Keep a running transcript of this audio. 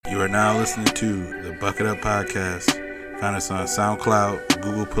are now listening to the Bucket Up Podcast. Find us on SoundCloud,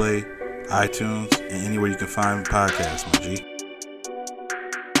 Google Play, iTunes, and anywhere you can find podcasts, my G.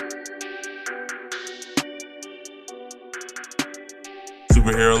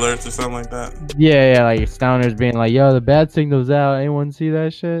 Superhero alerts or something like that? Yeah, like Stoner's being like, yo, the bat signal's out. Anyone see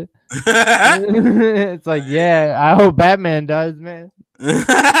that shit? It's like, yeah, I hope Batman does, man.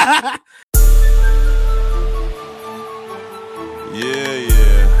 Yeah.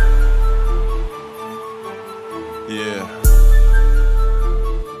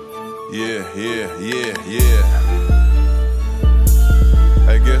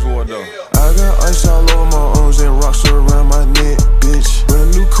 Hey, guess what though? I got ice all over my arms and rocks around my neck, bitch.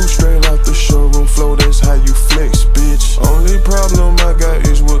 Brand new coupe straight off the showroom floor, that's how you flex, bitch. Only problem I got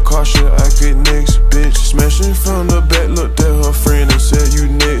is what car should I get next, bitch. Smashing from the back, looked at her friend and said, you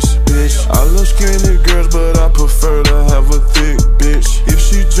next, bitch. I love skinny girls, but I prefer to have a thick bitch. If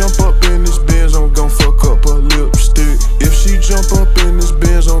she jump up in this Benz, I'm gon' fuck up her lipstick. If she jump up in this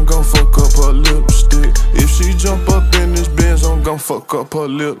Benz, I'm gon' fuck up her lipstick. If she jump up in this Benz, I'm gon' fuck up her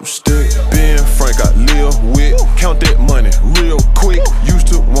lipstick. Ben Frank got live with, count that money real quick. Used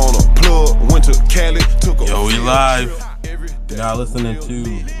to wanna plug, went to Cali, took a Yo, we live. You're now listening to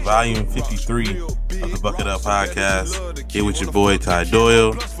volume 53 of the Bucket Up Podcast. Here with your boy Ty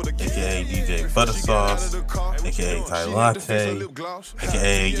Doyle, aka DJ Buttersauce, aka Ty Latte,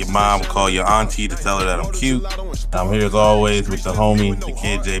 aka your mom call your auntie to tell her that I'm cute. I'm here as always with the homie, the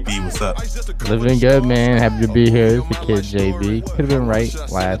kid JB. What's up? Living good, man. Happy to be here. It's the kid JB. Could have been right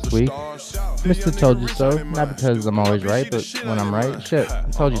last week. Mr. Told You So. Not because I'm always right, but when I'm right, shit, I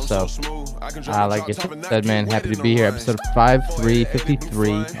told you so. Like I said, man, happy to be here. Episode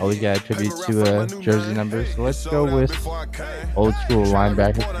 53. Always got a tribute to a jersey number. So let's go with old school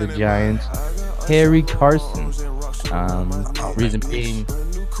linebacker for the Giants, Harry Carson. Reason being,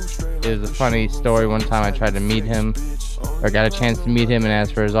 it was a funny story. One time I tried to meet him, or got a chance to meet him and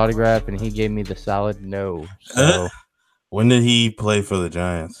ask for his autograph, and he gave me the solid no. So, when did he play for the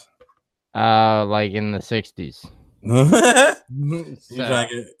Giants? like in the 60s. You trying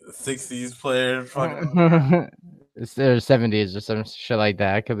to get 60s player? Or 70s or some shit like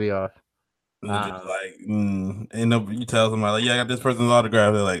that. I could be off. Just you tell somebody like, yeah, I got this person's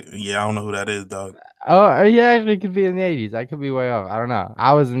autograph. They're like, yeah, I don't know who that is, dog. Oh, yeah, actually, it could be in the 80s. I could be way off. I don't know.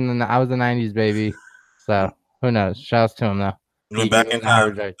 I was the 90s baby, so who knows? Shouts to him though. Went back in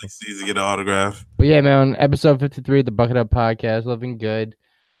time. It's easy to get an autograph. But yeah, man, episode 53 of the Bucket Up Podcast, living good.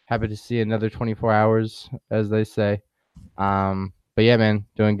 Happy to see another 24 hours, as they say. But yeah, man,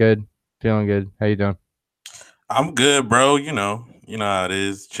 doing good, feeling good. How you doing? I'm good, bro. You know how it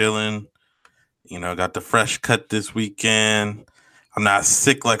is. Chilling. Got the fresh cut this weekend. I'm not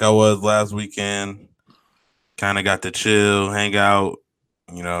sick like I was last weekend. Kind of got to chill, hang out.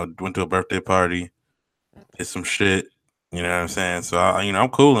 Went to a birthday party, did some shit. You know what I'm saying? So I'm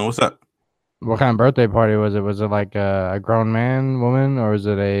cooling. What's up? What kind of birthday party was it? Was it like a grown man, woman, or was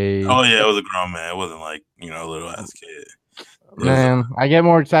it a? Oh yeah, it was a grown man. It wasn't like a little ass kid. Man, I get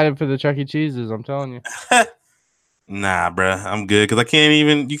more excited for the Chuck E. Cheese's. I'm telling you. Nah, bruh, I'm good because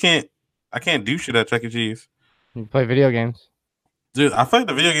I can't do shit at Chuck E. Cheese. You play video games, dude. I feel like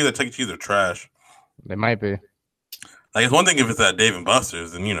the video games at Chuck E. Cheese are trash. They might be. Like, it's one thing if it's at Dave and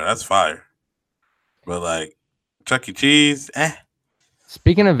Buster's, and that's fire. But like Chuck E. Cheese,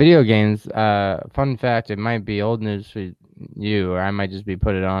 Speaking of video games, fun fact, it might be old news for you, or I might just be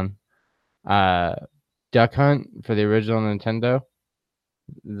put it on. Duck Hunt for the original Nintendo,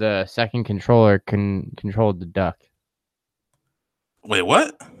 the second controller controlled the duck. Wait,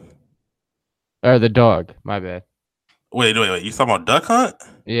 what? Or the dog, my bad. Wait. You talking about Duck Hunt?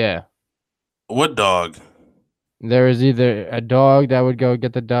 Yeah. What dog? There was either a dog that would go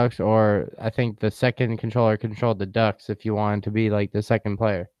get the ducks, or I think the second controller controlled the ducks if you wanted to be like the second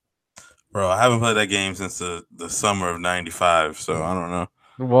player. Bro, I haven't played that game since the summer of '95, so I don't know.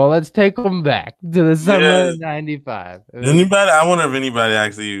 Well, let's take them back to the summer of '95. I wonder if anybody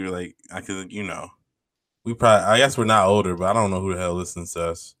actually I guess we're not older, but I don't know who the hell listens to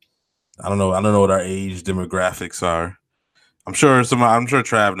us. I don't know what our age demographics are. I'm sure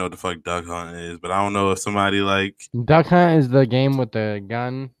Trav know what the fuck Duck Hunt is, but I don't know if somebody like Duck Hunt is the game with the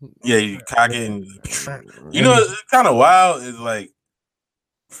gun. Yeah, you cock it and it's kind of wild. Is like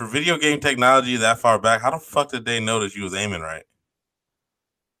for video game technology that far back, how the fuck did they know that you was aiming right?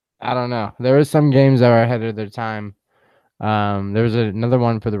 I don't know. There was some games that were ahead of their time. There was another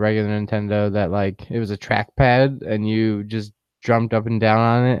one for the regular Nintendo that it was a trackpad and you just jumped up and down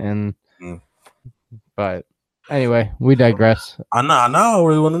on it but anyway, we digress. I know. I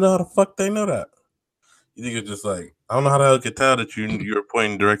really want to know how the fuck they know that. You think it's just like I don't know how the hell it could tell that you're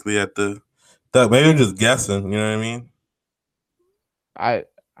pointing directly at the duck. Maybe I'm just guessing. You know what I mean? I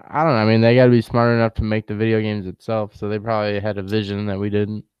I don't know. I mean, they got to be smart enough to make the video games itself, so they probably had a vision that we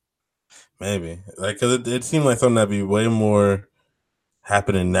didn't. Maybe like because it seemed like something that'd be way more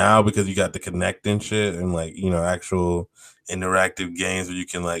happening now because you got the Connect and shit and like actual interactive games where you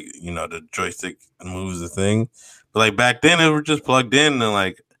can like the joystick moves the thing. But like back then, it was just plugged in and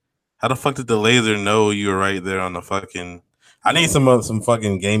like how the fuck did the laser know you were right there on the fucking? I need some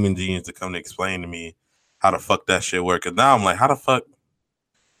fucking gaming genius to come to explain to me how the fuck that shit work. Cause now I'm like, how the fuck?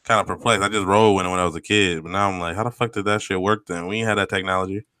 Kind of perplexed. I just rolled when I was a kid, but now I'm like, how the fuck did that shit work then? We ain't had that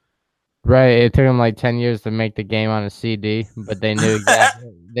technology. Right. It took them like 10 years to make the game on a CD, but they knew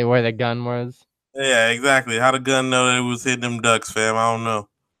exactly where the gun was. Yeah, exactly. How the gun know that it was hitting them ducks, fam? I don't know.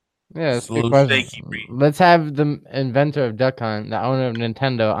 Yeah, It's it's a a good little question. shaky, Bree. Let's have the inventor of Duck Hunt, the owner of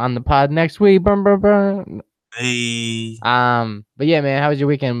Nintendo, on the pod next week. Brum, brum, brum. Hey. But yeah, man, how was your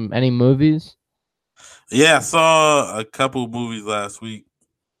weekend? Any movies? Yeah, I saw a couple movies last week,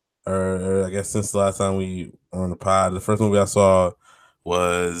 or I guess since the last time we were on the pod. The first movie I saw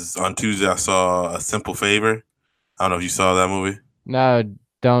was on Tuesday. I saw A Simple Favor. I don't know if you saw that movie. No,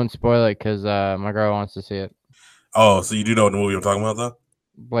 don't spoil it because my girl wants to see it. Oh, so you do know what the movie I'm talking about, though?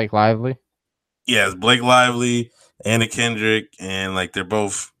 Blake Lively. Yeah, it's Blake Lively, Anna Kendrick, and like they're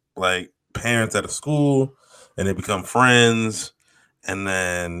both like parents at a school, and they become friends. And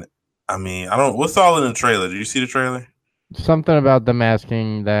then, I mean, I don't. What's all in the trailer? Did you see the trailer? Something about them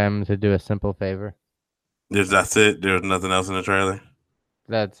asking them to do a simple favor. That's it. There's nothing else in the trailer.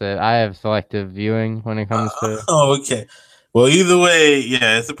 That's it. I have selective viewing when it comes to. Oh, okay. Well, either way,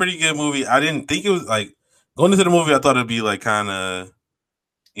 yeah, it's a pretty good movie. I didn't think it was like going into the movie. I thought it'd be like kind of,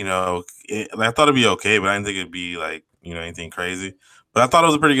 I thought it'd be okay, but I didn't think it'd be like anything crazy. But I thought it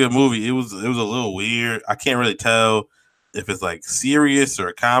was a pretty good movie. It was a little weird. I can't really tell if it's like serious or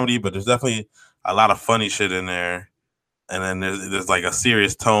a comedy, but there's definitely a lot of funny shit in there. And then there's like a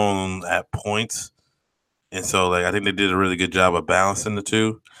serious tone at points. And so like I think they did a really good job of balancing the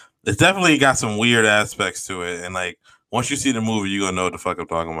two. It's definitely got some weird aspects to it. And like once you see the movie, you're gonna know what the fuck I'm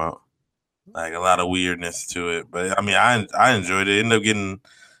talking about. Like a lot of weirdness to it. But I mean I enjoyed it. Ended up getting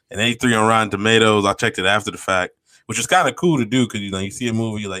an 83 on Rotten Tomatoes. I checked it after the fact, which is kind of cool to do because you see a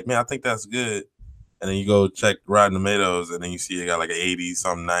movie, you're like, man, I think that's good. And then you go check Rotten Tomatoes and then you see it got like an 80,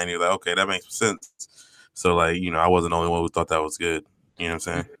 something 90. Like, okay, that makes sense. So like, I wasn't the only one who thought that was good. You know what I'm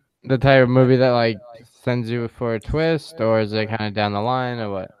saying? The type of movie that like sends you for a twist, or is it kind of down the line, or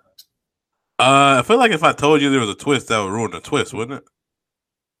what? I feel like if I told you there was a twist, that would ruin the twist, wouldn't it?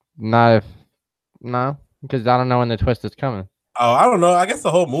 No, because I don't know when the twist is coming. Oh, I don't know. I guess the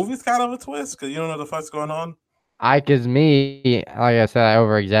whole movie's kind of a twist because you don't know the fuck's going on. Cause me, like I said, I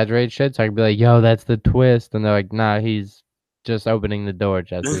over exaggerate shit, so I could be like, "Yo, that's the twist," and they're like, "Nah, he's just opening the door,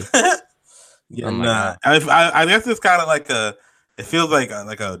 Jesse." Yeah, I'm nah. like, I guess it's kind of like a. It feels like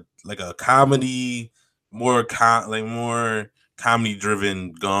a comedy, more comedy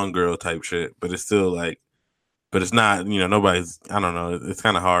driven Gone Girl type shit, but it's still like, but it's not. Nobody's. I don't know. It's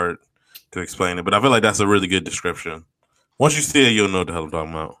kind of hard to explain it, but I feel like that's a really good description. Once you see it, you'll know what the hell I'm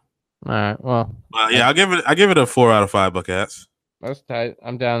talking about. all right, well, Yeah, I give it a 4 out of 5 Buckats. that's tight.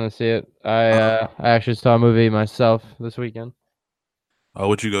 I'm down to see it. I actually saw a movie myself this weekend. Oh,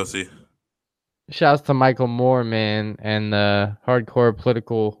 what you go see? Shouts to Michael Moore, man, and the hardcore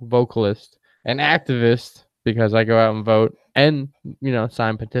political vocalist and activist because I go out and vote and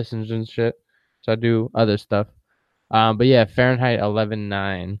sign petitions and shit. So I do other stuff. But yeah, Fahrenheit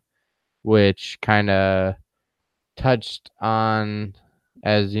 11/9, which kind of touched on,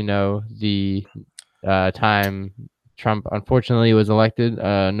 as you know, the time Trump unfortunately was elected,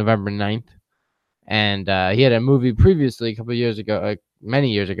 November 9th. And he had a movie previously, a couple years ago,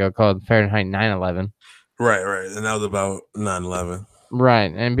 many years ago, called Fahrenheit 9/11. Right, and that was about 9/11.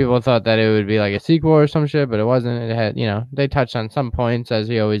 Right, and people thought that it would be like a sequel or some shit, but it wasn't. It had, they touched on some points as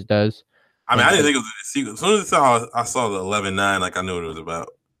he always does. I mean, I didn't think it was a sequel. As soon as I saw the 11/9, like I knew what it was about.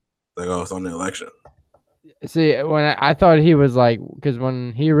 Like, oh, it's on the election. See, when I thought he was like, because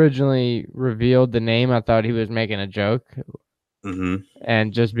when he originally revealed the name, I thought he was making a joke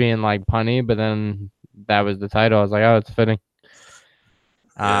and just being like punny, but then that was the title. I was like, oh, it's fitting.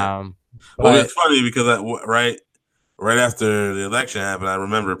 Yeah. Well, it's funny because right after the election happened, I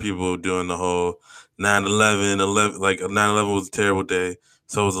remember people doing the whole 9/11, like 9/11 was a terrible day,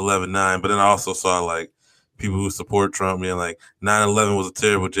 so was 11/9. But then I also saw like people who support Trump being like 9/11 was a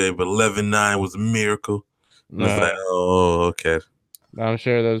terrible day, but 11/9 was a miracle. And it's like, oh, okay. I'm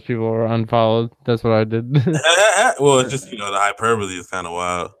sure those people were unfollowed. That's what I did. Well, it's just the hyperbole is kind of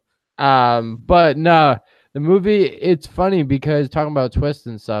wild. But no, the movie, it's funny because talking about twists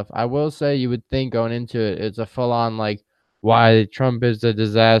and stuff, I will say you would think going into it, it's a full on like why Trump is a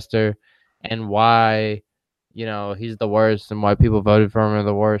disaster and why, he's the worst and why people voted for him are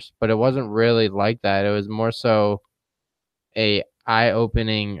the worst. But it wasn't really like that. It was more so a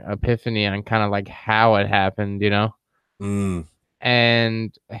eye-opening epiphany on kind of like how it happened,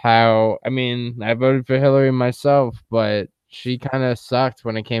 and how, I mean, I voted for Hillary myself, but she kind of sucked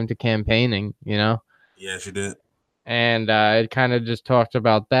when it came to campaigning, Yeah, she did. And it kind of just talked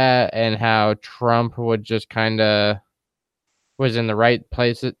about that and how Trump would just kind of was in the right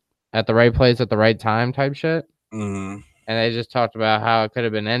place at the right place at the right time type shit. Mm-hmm. And they just talked about how it could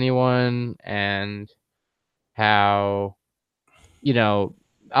have been anyone and how,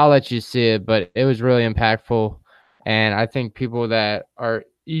 I'll let you see it, but it was really impactful. And I think people that are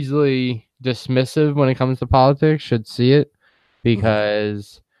easily dismissive when it comes to politics should see it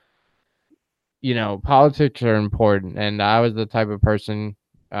because, politics are important. And I was the type of person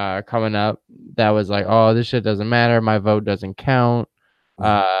coming up that was like, oh, this shit doesn't matter. My vote doesn't count.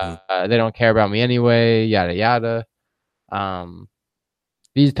 They don't care about me anyway, yada, yada.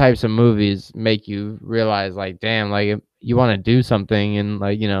 These types of movies make you realize, like, damn, like, if you want to do something and,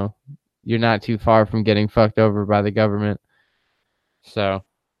 like, you're not too far from getting fucked over by the government. So,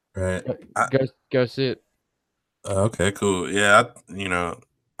 right. Go see it. Okay, cool. Yeah, I mean,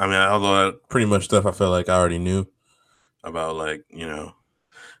 although pretty much stuff I felt like I already knew about, like,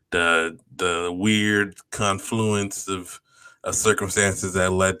 the weird confluence of circumstances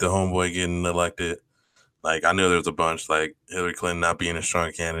that led to Homeboy getting elected. Like, I knew there was a bunch, like Hillary Clinton not being a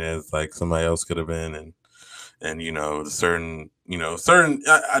strong candidate, as, like, somebody else could have been, and the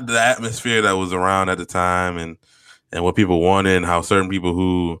atmosphere that was around at the time, and what people wanted, and how certain people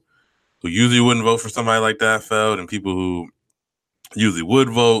who usually wouldn't vote for somebody like that felt, and people who usually would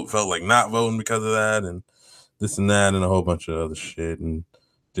vote felt like not voting because of that, and this and that, and a whole bunch of other shit, and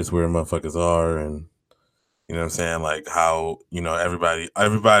just where motherfuckers are, and you know what I'm saying, like how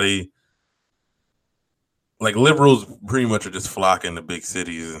everybody. Like, liberals pretty much are just flocking to big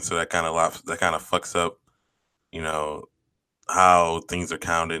cities, and so that kind of fucks up, how things are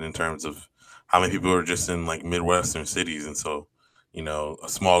counted in terms of how many people are just in, like, Midwestern cities, and so a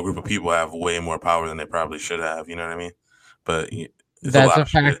small group of people have way more power than they probably should have. You know what I mean? But that's a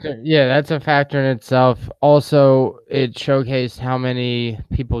factor. Yeah, that's a factor in itself. Also, it showcased how many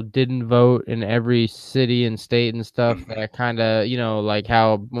people didn't vote in every city and state and stuff. That kind of, like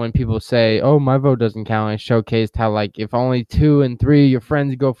how when people say, "Oh, my vote doesn't count," it showcased how, like, if only 2 and 3 of your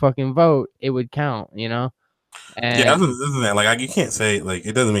friends go fucking vote, it would count. And, yeah, isn't that, like, you can't say, like,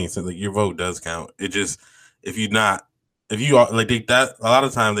 it doesn't make sense. Like, your vote does count. It just, if you are like that, a lot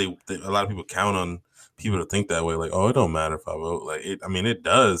of times a lot of people count on people to think that way, like, oh, it don't matter if I vote. Like, I mean, it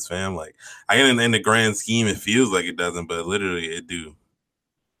does, fam. Like, I get in the grand scheme, it feels like it doesn't, but literally it do.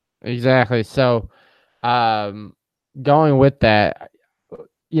 Exactly. So, going with that,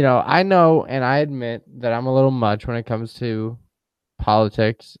 I know and I admit that I'm a little much when it comes to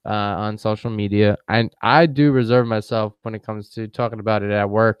politics on social media. I do reserve myself when it comes to talking about it at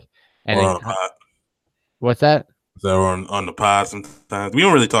work. And what's that? So on the pod sometimes. We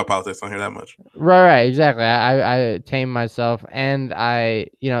don't really talk politics on here that much. Right, exactly. I tame myself, and I,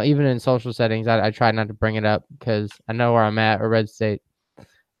 even in social settings, I try not to bring it up because I know where I'm at, or red state.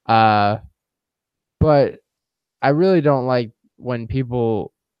 But I really don't like when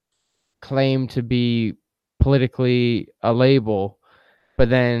people claim to be politically a label, but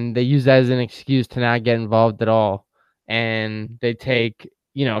then they use that as an excuse to not get involved at all, and they take,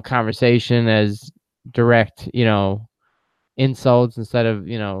 conversation as direct, insults instead of,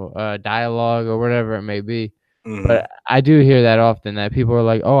 dialogue or whatever it may be. But I do hear that often, that people are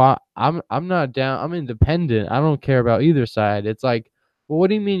like, oh, I'm not down, I'm independent, I don't care about either side. It's like, well, what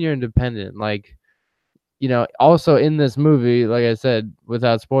do you mean you're independent? Like, also in this movie, like I said,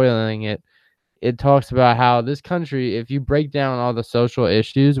 without spoiling it, it talks about how this country, if you break down all the social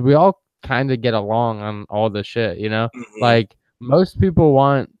issues, we all kind of get along on all the shit, Like, most people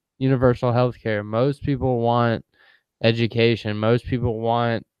want universal health care. Most people want education. Most people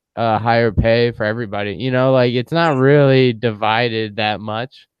want higher pay for everybody. Like, it's not really divided that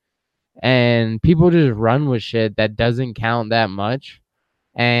much. And people just run with shit that doesn't count that much.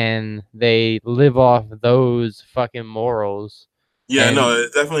 And they live off those fucking morals. Yeah, no,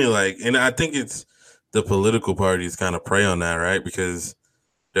 it's definitely like, and I think it's the political parties kind of prey on that, right? Because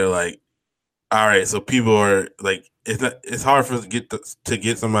they're like, all right, so people are like, it's hard to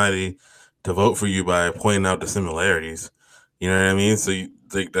get somebody to vote for you by pointing out the similarities. You know what I mean? So you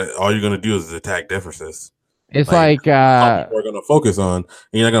think that all you're gonna do is attack differences. It's Like like some people are gonna focus on, and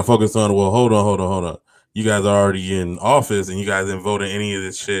you're not gonna focus on. Well, hold on. You guys are already in office, and you guys didn't vote in any of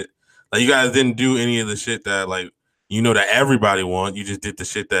this shit. Like you guys didn't do any of the shit that like that everybody wants. You just did the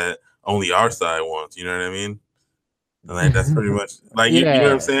shit that only our side wants. You know what I mean? And like that's pretty much like you know what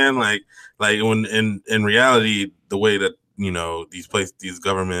I'm yeah. saying? Like when in reality, the way that these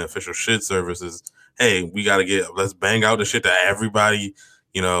government official shit services, hey, we gotta let's bang out the shit that everybody,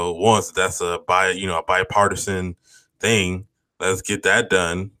 wants. That's a bipartisan thing. Let's get that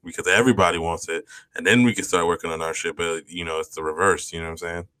done because everybody wants it. And then we can start working on our shit. But it's the reverse, you know what I'm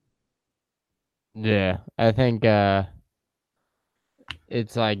saying? Yeah. I think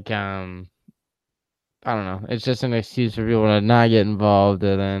it's like I don't know. It's just an excuse for people to not get involved,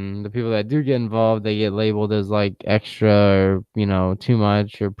 and then the people that do get involved, they get labeled as like extra or too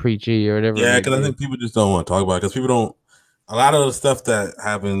much or preachy or whatever it Yeah, may because I be. think people just don't want to talk about it because people don't. A lot of the stuff that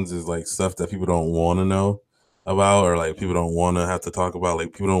happens is like stuff that people don't want to know about, or like people don't want to have to talk about.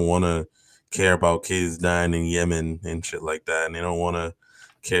 Like people don't want to care about kids dying in Yemen and shit like that, and they don't want to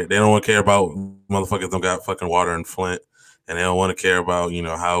care. They don't want to care about motherfuckers don't got fucking water in Flint, and they don't want to care about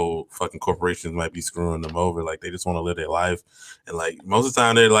how fucking corporations might be screwing them over. Like they just want to live their life, and like most of the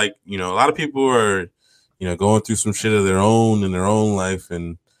time they're like a lot of people are going through some shit of their own in their own life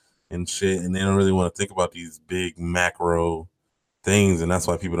and shit, and they don't really want to think about these big macro things, and that's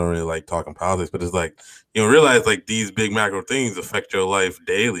why people don't really like talking politics. But it's like realize like these big macro things affect your life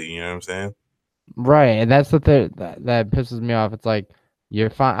daily. You know what I'm saying? Right, and that's the thing that pisses me off. It's like you're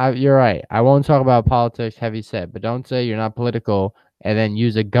fine. You're right. I won't talk about politics heavy set, but don't say you're not political and then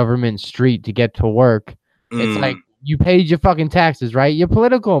use a government street to get to work. It's like you paid your fucking taxes, right? You're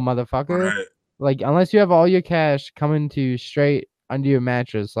political, motherfucker. Right. Like unless you have all your cash coming to you straight under your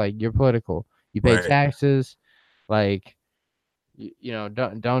mattress, like you're political. You pay Right. taxes, like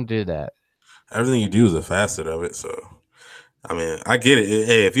don't do that. Everything you do is a facet of it. So I mean, I get it.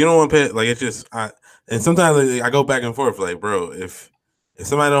 Hey, if you don't want to pay, like it's just and sometimes like, I go back and forth, like, bro, if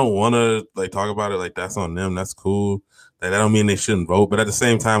somebody don't want to like talk about it, like that's on them. That's cool. Like that don't mean they shouldn't vote. But at the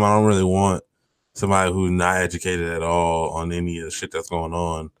same time, I don't really want somebody who's not educated at all on any of the shit that's going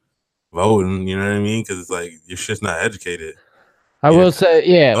on voting. You know what I mean? Because it's like your shit's not educated. I You know? will say,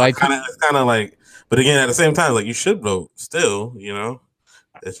 yeah, So like it's kind of like, but again, at the same time, like you should vote still.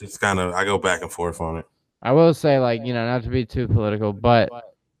 It's just kind of I go back and forth on it. I will say, like, not to be too political, but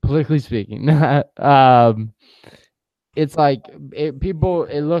politically speaking, it's like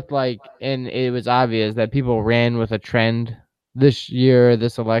it looked like, and it was obvious that people ran with a trend this year,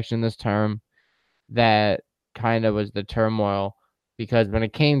 this election, this term, that kind of was the turmoil. Because when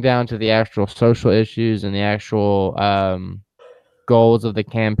it came down to the actual social issues and the actual goals of the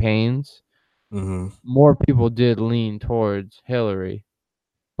campaigns, more people did lean towards Hillary,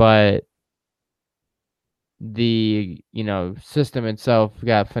 but the system itself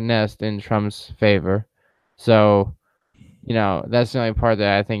got finessed in Trump's favor. So that's the only part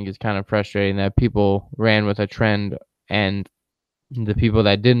that I think is kind of frustrating, that people ran with a trend and the people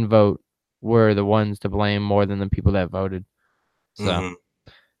that didn't vote were the ones to blame more than the people that voted. So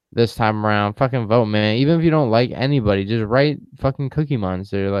this time around, fucking vote, man. Even if you don't like anybody, just write fucking Cookie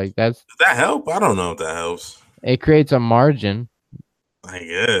Monster. Like Does that help? I don't know if that helps. It creates a margin. I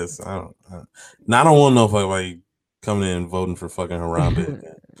guess I don't. Now I don't want no fucking coming in and voting for fucking Harambe.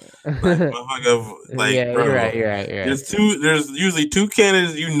 Like, Yeah, bro, you're right. There's usually two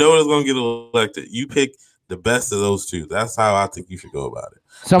candidates that's gonna get elected. You pick the best of those two. That's how I think you should go about it.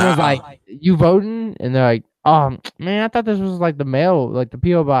 Someone's like, "You voting?" And they're like, "Oh man, I thought this was like the mail, like the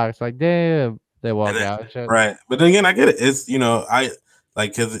PO box." Like, damn, they walk out. Right, but then again, I get it. It's I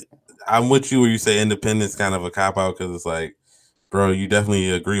like because I'm with you where you say independence kind of a cop out because it's like, bro, you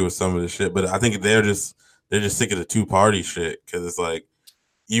definitely agree with some of the shit, but I think they're just sick of the two party shit because it's like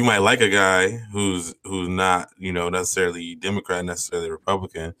you might like a guy who's not necessarily Democrat, necessarily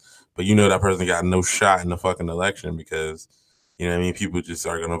Republican, but that person got no shot in the fucking election because what I mean, people just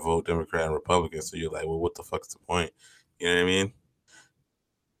are gonna vote Democrat and Republican. So you're like, well, what the fuck's the point? You know what I mean?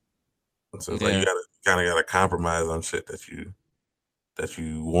 So it's like you gotta compromise on shit that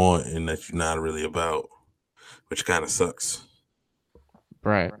you want and that you're not really about, which kind of sucks.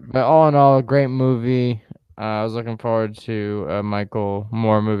 Right. But all in all, a great movie. I was looking forward to a Michael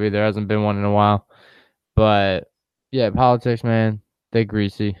Moore movie. There hasn't been one in a while. But yeah, politics, man, they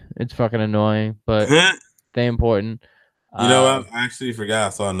greasy. It's fucking annoying, but they important. You know what? I actually forgot I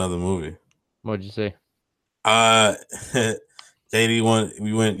saw another movie. What'd you say? Katie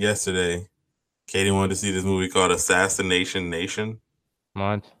we went yesterday. Katie wanted to see this movie called Assassination Nation.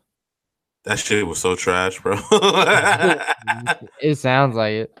 What? That shit was so trash, bro. It sounds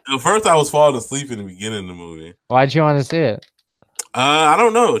like it. At first, I was falling asleep in the beginning of the movie. Why'd you want to see it? I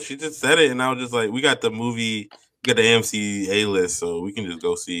don't know. She just said it, and I was just like, "We got the movie, we got the AMC A list, so we can just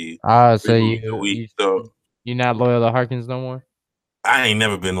go see." Oh, so a week. So you not loyal to Harkins no more? I ain't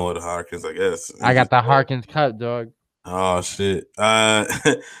never been loyal to Harkins, I guess. I got the Harkins cut, dog. Oh shit.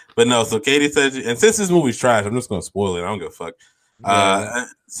 But no. So Katie said, and since this movie's trash, I'm just gonna spoil it. I don't give a fuck.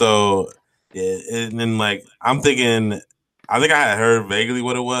 So yeah, and then like I'm thinking, I think I had heard vaguely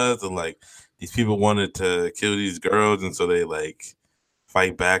what it was, and like these people wanted to kill these girls, and so they like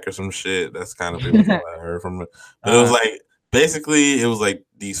fight back or some shit. That's kind of what I heard from it. But it was like basically it was like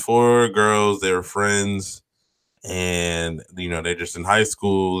these 4 girls, they were friends, and you know they're just in high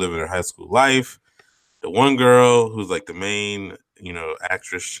school, living their high school life. The one girl who's like the main, you know,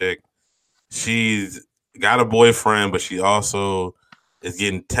 actress chick, she's got a boyfriend, but she also is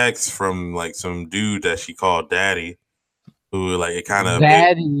getting texts from like some dude that she called daddy, who like it kind of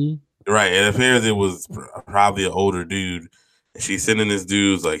daddy. Right. It appears it was probably an older dude. And she's sending this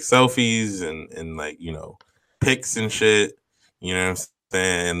dude's like selfies and like, you know, pics and shit. You know what I'm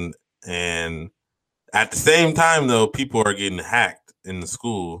saying? And at the same time though, people are getting hacked in the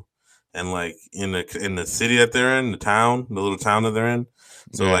school and like in the city that they're in, the little town that they're in.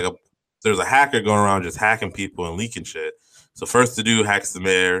 So like there's a hacker going around just hacking people and leaking shit. So first the dude hacks the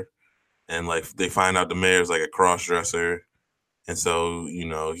mayor, and like they find out the mayor's like a cross dresser. And so, you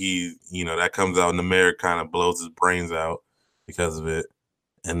know, that comes out and the mayor kind of blows his brains out because of it.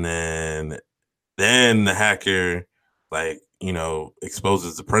 And then the hacker, like, you know,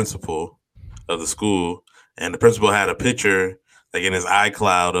 exposes the principal of the school. And the principal had a picture, like, in his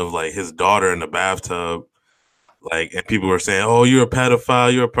iCloud of, like, his daughter in the bathtub. Like, and people were saying, oh, you're a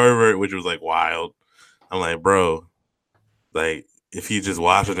pedophile, you're a pervert, which was, like, wild. I'm like, bro, like, if he just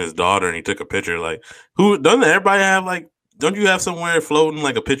watching his daughter and he took a picture, like, doesn't everybody have, like, don't you have somewhere floating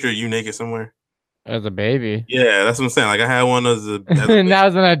like a picture of you naked somewhere? As a baby. Yeah, that's what I'm saying. Like I had one as a now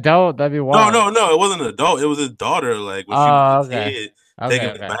as an adult, that'd be wild. No, it wasn't an adult. It was his daughter, like when she was a kid taking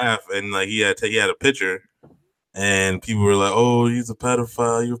a bath, and like he had a picture, and people were like, "Oh, he's a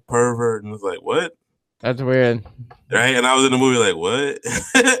pedophile, you're a pervert," and it was like, "What?" That's weird, right? And I was in the movie like, "What?"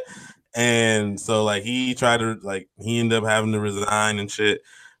 And so like he ended up having to resign and shit.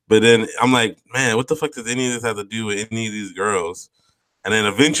 But then I'm like, man, what the fuck does any of this have to do with any of these girls? And then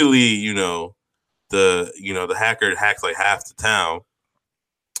eventually, you know, the hacker hacks like half the town.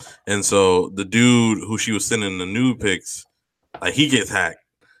 And so the dude who she was sending the nude pics, like he gets hacked.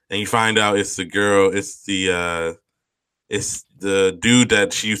 And you find out it's the girl, it's the dude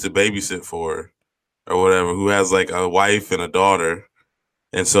that she used to babysit for or whatever, who has like a wife and a daughter.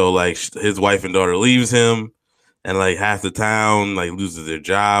 And so like his wife and daughter leaves him. And like half the town like loses their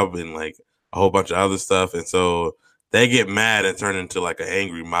job and like a whole bunch of other stuff. And so they get mad and turn into like an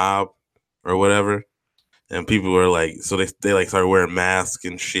angry mob or whatever. And people were like, so they like start wearing masks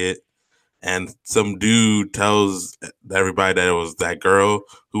and shit. And some dude tells everybody that it was that girl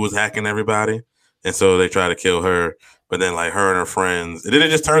who was hacking everybody. And so they try to kill her. But then like her and her friends, and then it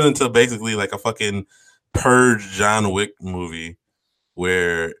just turns into basically like a fucking Purge John Wick movie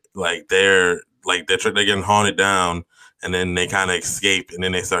where like they're getting haunted down, and then they kind of escape, and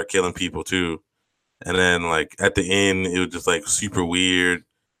then they start killing people too. And then like at the end, it was just like super weird,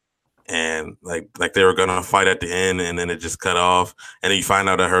 and like they were gonna fight at the end, and then it just cut off, and then you find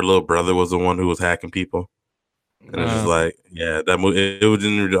out that her little brother was the one who was hacking people. And it's just like, yeah, that movie. It was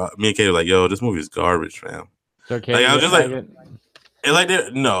in me and Kate were like, yo, this movie is garbage, fam. Okay, like, I was just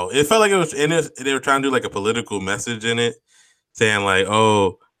it felt like it was in it. They were trying to do like a political message in it, saying like,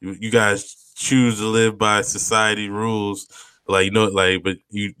 oh, you guys choose to live by society rules, like, you know, like, but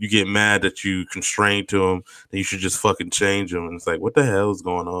you get mad that you constrained to them, then you should just fucking change them. And it's like, what the hell is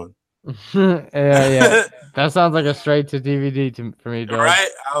going on? yeah. That sounds like a straight to DVD for me, dog. Right?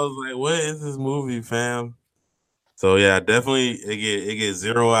 I was like, what is this movie, fam? So yeah, definitely it gets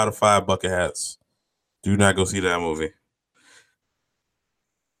 0 out of 5 bucket hats. Do not go see that movie.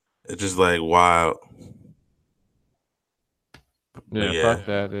 It's just like wild. Yeah, fuck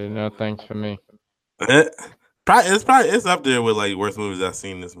that, dude. No thanks for me. It's up there with like worst movies I've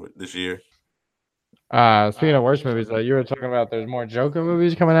seen this year. Speaking of worst movies, you were talking about there's more Joker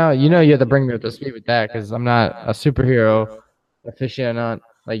movies coming out. You know, you have to bring me up to speed with that because I'm not a superhero aficionado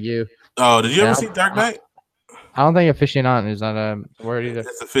like you. Oh, did you ever see Dark Knight? I don't think aficionado is not a word either.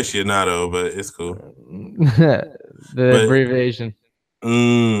 It's aficionado, but it's cool. The abbreviation.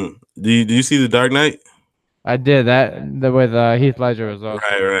 Do you see The Dark Knight? I did that with Heath Ledger as well.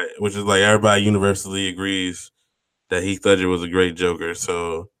 Right. Which is like everybody universally agrees that Heath Ledger was a great Joker.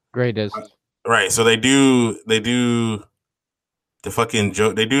 So Greatest. Right. So they do the fucking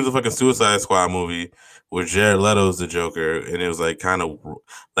joke. They do the fucking Suicide Squad movie where Jared Leto's the Joker, and it was like kind of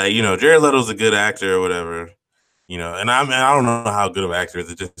like Jared Leto's a good actor or whatever, And I don't know how good of an actor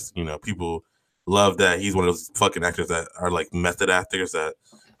is. It just people love that he's one of those fucking actors that are like method actors that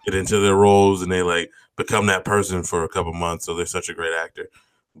get into their roles and they like become that person for a couple months. So they're such a great actor.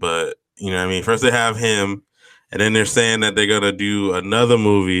 But what I mean, first they have him, and then they're saying that they're gonna do another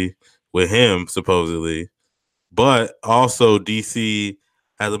movie with him supposedly. But also DC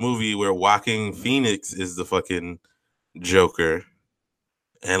has a movie where Joaquin Phoenix is the fucking Joker.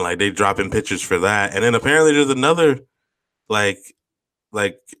 And like they dropping pictures for that. And then apparently there's another like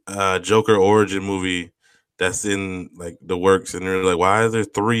Joker origin movie that's in like the works, and they're like, why is there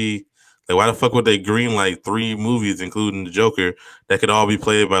three? Like, why the fuck would they green like 3 movies, including the Joker, that could all be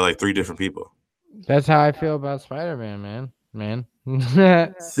played by like 3 different people? That's how I feel about Spider-Man, man.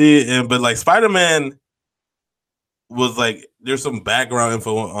 See, but like Spider-Man was like, there's some background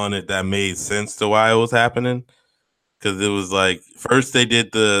info on it that made sense to why it was happening. Because it was like, first they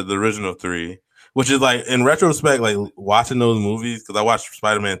did the original 3, which is like, in retrospect, like watching those movies, because I watched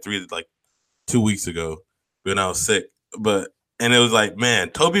Spider-Man 3 like 2 weeks ago when I was sick. And it was like, man,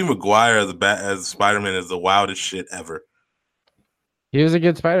 Tobey Maguire as Spider-Man is the wildest shit ever. He was a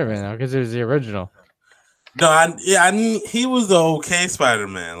good Spider-Man though, because it was the original. No, he was the okay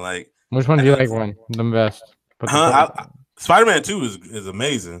Spider-Man. Like, which one do you like? The best? Spider-Man 2 is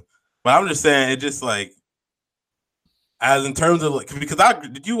amazing, but I'm just saying, it just like, as in terms of like, because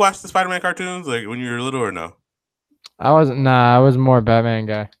did you watch the Spider-Man cartoons like when you were little or no? I wasn't. Nah, I was more a Batman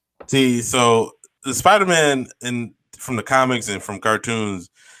guy. See, so the Spider-Man from the comics and from cartoons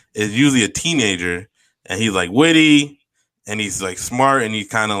is usually a teenager, and he's like witty, and he's like smart, and he's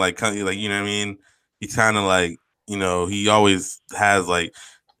kind of like you know what I mean? He's kind of like, he always has like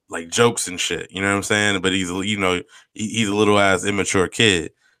jokes and shit, you know what I'm saying? But he's he's a little ass immature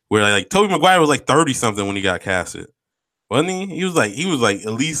kid. Where like Tobey Maguire was like 30 something when he got casted, wasn't he? He was like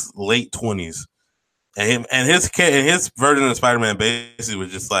at least late 20s, and his version of Spider-Man basically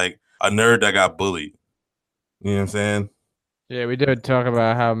was just like a nerd that got bullied. You know what I'm saying? Yeah, we did talk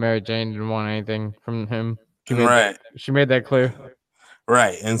about how Mary Jane didn't want anything from him. She made that clear.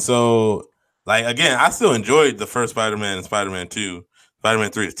 Right. And so, like, again, I still enjoyed the first Spider-Man and Spider-Man 2.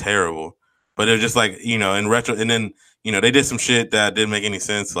 Spider-Man 3 is terrible. But it was just like, in retro, and then, they did some shit that didn't make any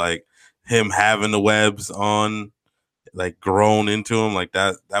sense, like him having the webs on, like, grown into him. Like,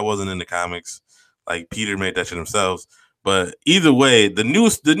 that wasn't in the comics. Like, Peter made that shit himself. But either way, the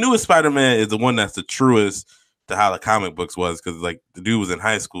newest Spider-Man is the one that's the truest to how the comic books was, because like the dude was in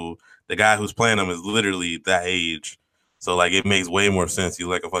high school. The guy who's playing him is literally that age, so like it makes way more sense. He's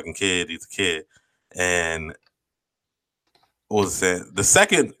like a fucking kid. He's a kid. And what was it?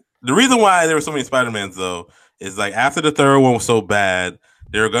 The reason why there were so many Spider-Mans though is like after the third one was so bad,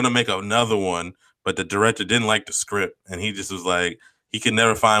 they were gonna make another one, but the director didn't like the script, and he just was like, he could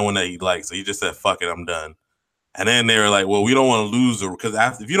never find one that he liked, so he just said, "Fuck it, I'm done." And then they were like, well, we don't want to lose, because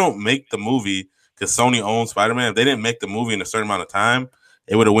if you don't make the movie, because Sony owns Spider-Man, if they didn't make the movie in a certain amount of time,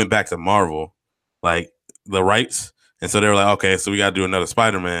 it would have went back to Marvel, like the rights. And so they were like, okay, so we got to do another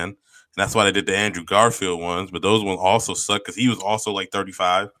Spider-Man. And that's why they did the Andrew Garfield ones, but those ones also suck because he was also like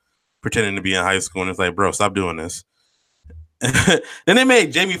 35, pretending to be in high school. And it's like, bro, stop doing this. Then they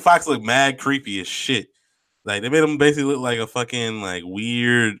made Jamie Foxx look mad creepy as shit. Like they made him basically look like a fucking like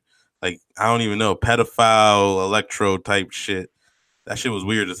weird, like, I don't even know, pedophile, electro type shit. That shit was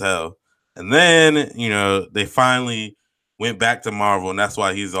weird as hell. And then, they finally went back to Marvel, and that's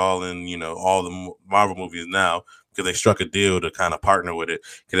why he's all in, all the Marvel movies now, because they struck a deal to kind of partner with it.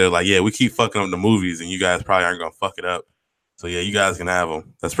 Because they're like, yeah, we keep fucking up the movies, and you guys probably aren't going to fuck it up. So, yeah, you guys can have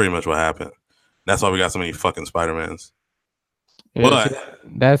them. That's pretty much what happened. That's why we got so many fucking Spider-Mans. Yeah, but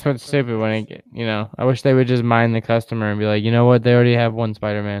that's what's stupid when I wish they would just mind the customer and be like, you know what, they already have one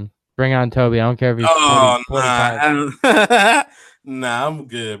Spider-Man. Bring on Toby. I don't care if he's 40, 45. Nah, I'm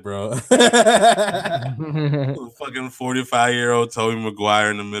good, bro. Fucking 45-year-old Tobey Maguire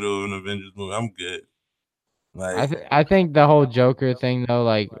in the middle of an Avengers movie. I'm good. Like, I think the whole Joker thing, though,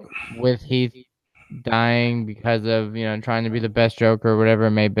 like with Heath dying because of trying to be the best Joker or whatever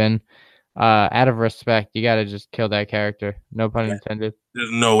it may have been, out of respect, you gotta just kill that character. No pun intended.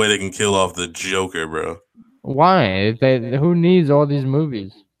 There's no way they can kill off the Joker, bro. Why? Who needs all these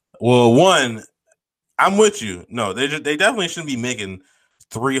movies? Well, one, I'm with you. No, they definitely shouldn't be making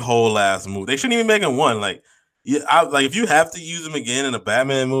 3 whole ass movies. They shouldn't even be making one. Like, if you have to use them again in a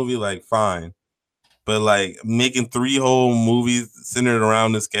Batman movie, like fine. But like making 3 whole movies centered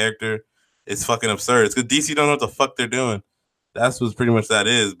around this character is fucking absurd. It's because DC don't know what the fuck they're doing. That's what pretty much that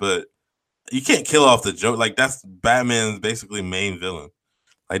is. But you can't kill off the Joker. Like that's Batman's basically main villain.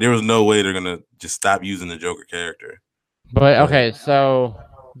 Like there was no way they're gonna just stop using the Joker character. But okay, so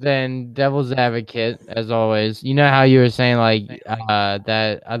then devil's advocate, as always. You know how you were saying like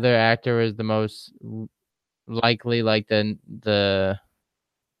that other actor was the most likely, like the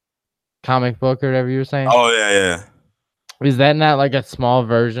comic book or whatever you were saying. Oh yeah. Is that not like a small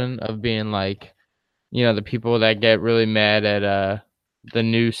version of being like, you know, the people that get really mad at the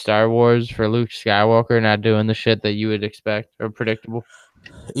new Star Wars for Luke Skywalker not doing the shit that you would expect or predictable?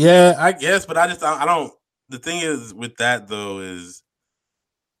 Yeah, I guess, but I don't. The thing is with that though is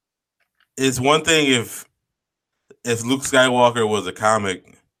it's one thing if Luke Skywalker was a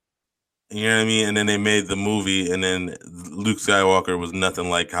comic, you know what I mean, and then they made the movie, and then Luke Skywalker was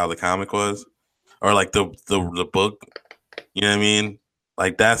nothing like how the comic was, or like the book. You know what I mean?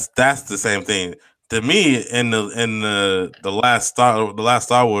 Like that's the same thing to me. In the last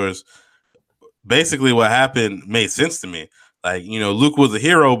Star Wars, basically what happened made sense to me. Like, you know, Luke was a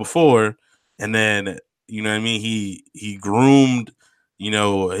hero before, and then, you know what I mean, he groomed, you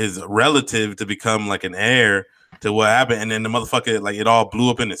know, his relative to become like an heir to what happened, and then the motherfucker, like, it all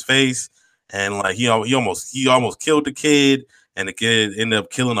blew up in his face, and like he almost killed the kid, and the kid ended up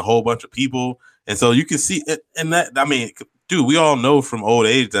killing a whole bunch of people. And so you can see it, and that, I mean, dude, we all know from old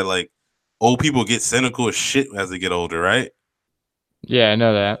age that like old people get cynical as shit as they get older, right? Yeah, I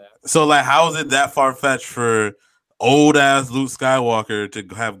know that. So like, how is it that far fetched for old ass Luke Skywalker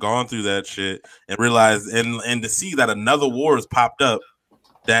to have gone through that shit and realize and to see that another war has popped up,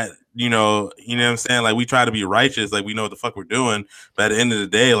 that you know what I'm saying? Like, we try to be righteous, like we know what the fuck we're doing, but at the end of the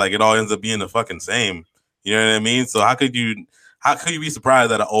day, like it all ends up being the fucking same. You know what I mean? So how could you be surprised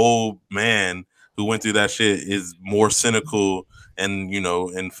that an old man who went through that shit is more cynical and, you know,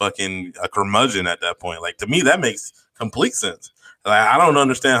 and fucking a curmudgeon at that point? Like, to me, that makes complete sense. Like, I don't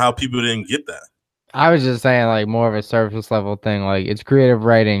understand how people didn't get that. I was just saying, like, more of a surface level thing. Like, it's creative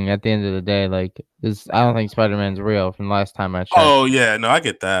writing at the end of the day. Like, I don't think Spider-Man's real from the last time I checked. Oh yeah, no, I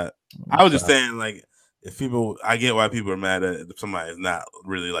get that. I was just saying, like, I get why people are mad at if somebody is not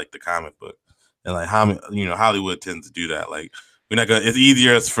really like the comic book, and like how, you know, Hollywood tends to do that. Like, we're not gonna. It's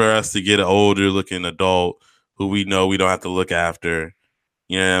easier for us to get an older looking adult who we know we don't have to look after.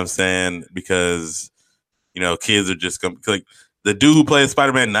 You know what I'm saying? Because, you know, kids are just gonna, like, the dude who plays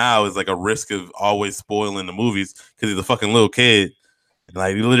Spider-Man now is like a risk of always spoiling the movies because he's a fucking little kid. And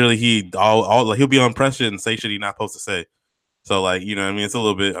like, literally, like, he'll be on pressure and say shit he's not supposed to say. So like, you know what I mean? It's a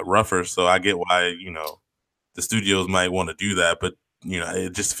little bit rougher. So I get why, you know, the studios might want to do that, but, you know,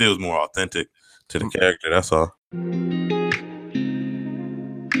 it just feels more authentic to the character. That's all.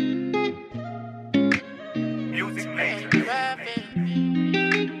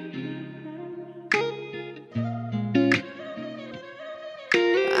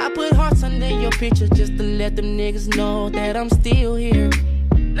 I put hearts under your picture just to let them niggas know that I'm still here.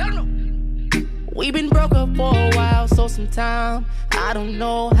 We been broke up for a while, so sometime I don't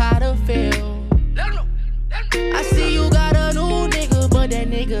know how to feel. I see you got a new nigga, but that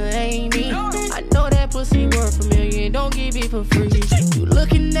nigga ain't me. I know that pussy worth $1 million, don't give it for free. You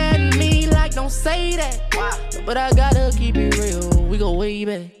looking at me like don't say that, but I gotta keep it real, we go way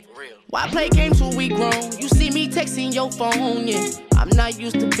back. Why play games when we grown? You see me texting your phone, yeah. I'm not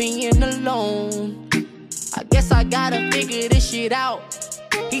used to being alone. I guess I gotta figure this shit out.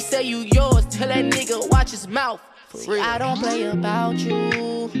 He say you yours, tell that nigga watch his mouth. For real. I don't play about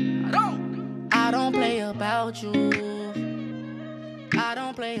you. I don't play about you. I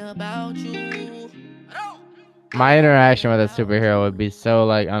don't play about you. My interaction with a superhero would be so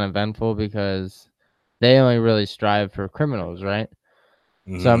like uneventful because they only really strive for criminals, right?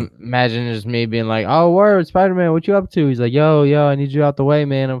 Mm-hmm. So imagine just me being like, "Oh, word, Spider-Man, what you up to?" He's like, yo, I need you out the way,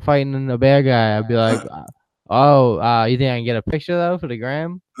 man. I'm fighting a bad guy. I'd be like, "Oh, you think I can get a picture though for the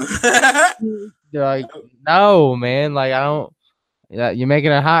gram?" They're like, "No, man. Like, I don't. You're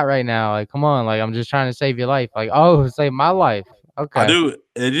making it hot right now. Like, come on. Like, I'm just trying to save your life. Like, oh, save my life. Okay."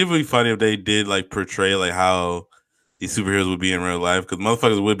 It'd be funny if they did like portray like how these superheroes would be in real life, because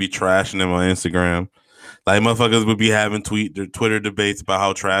motherfuckers would be trashing them on Instagram. Like, motherfuckers would be having Twitter debates about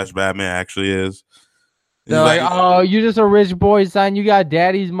how trash Batman actually is. They're like, "Oh, you just a rich boy, son. You got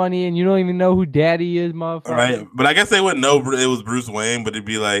daddy's money, and you don't even know who daddy is, motherfucker." Right, but I guess they wouldn't know it was Bruce Wayne. But it'd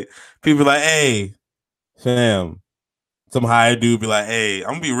be like, people like, "Hey, fam," some high dude be like, "Hey,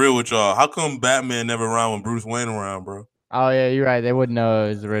 I'm gonna be real with y'all. How come Batman never around when Bruce Wayne around, bro?" Oh yeah, you're right. They wouldn't know it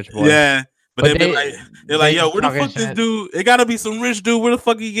was a rich boy. Yeah. But they're like, "Yo, where the fuck this dude? It gotta be some rich dude. Where the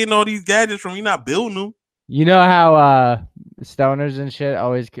fuck are you getting all these gadgets from? You're not building them." You know how stoners and shit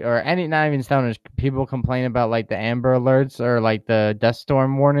always, or not even stoners, people complain about like the Amber Alerts or like the dust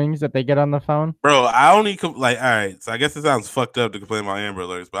storm warnings that they get on the phone. Bro, I only like, all right, so I guess it sounds fucked up to complain about Amber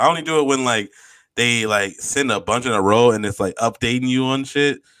Alerts, but I only do it when like they like send a bunch in a row and it's like updating you on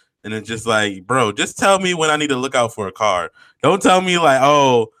shit. And it's just like, bro, just tell me when I need to look out for a car. Don't tell me like,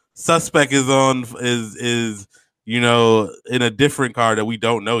 oh, suspect is you know, in a different car that we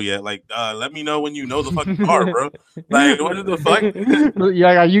don't know yet. Like, let me know when you know the fucking car, bro. Like, what the fuck?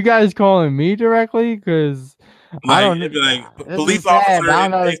 Yeah, are you guys calling me directly? Because I don't be like, police officer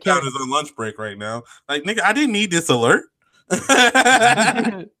in Baytown is on lunch break right now. Like, nigga, I didn't need this alert.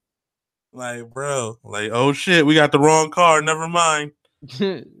 Like, bro, like, oh shit, we got the wrong car. Never mind.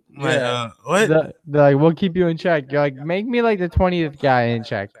 Like, yeah. What? They're like, we'll keep you in check. You're like, make me like the 20th guy in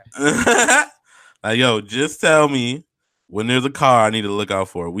check. Like, yo, just tell me when there's a car I need to look out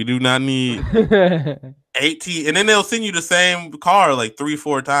for. We do not need 18, and then they'll send you the same car like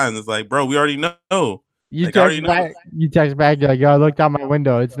 3-4 times. It's like, bro, we already know. You like, text back. You text back. You're like, yo, I looked out my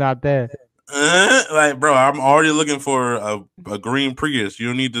window. It's not there. Like, bro, I'm already looking for a green Prius. You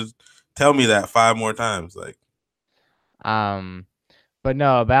don't need to tell me that 5 more times. Like, but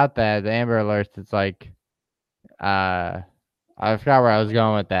no, about that, the Amber Alerts. It's like, I forgot where I was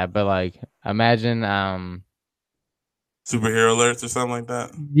going with that, but like, imagine, superhero alerts or something like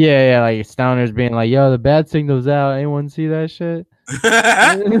that. Yeah, like stoners being like, yo, the bad signal's out. Anyone see that shit?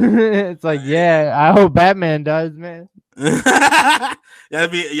 It's like, yeah, I hope Batman does, man.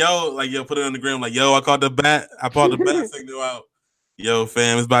 That'd be, yo, like, yo, put it on the gram, like, yo, I caught the bat signal out. Yo,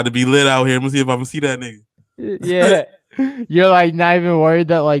 fam, it's about to be lit out here. I'm gonna see if I can see that nigga. Yeah. You're like not even worried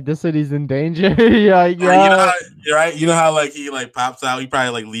that like the city's in danger. You're like, yo. You're right. You know how like he like pops out, he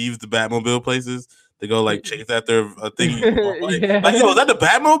probably like leaves the Batmobile places to go like chase after a thing. Yeah. Like, yo, is that the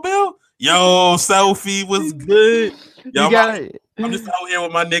Batmobile? Yo, selfie was good. Yo, I'm just out here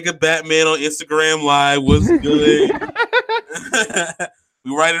with my nigga Batman on Instagram Live. What's good?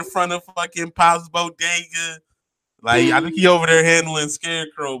 We right in front of fucking Pop's Bodega. Like, I think he over there handling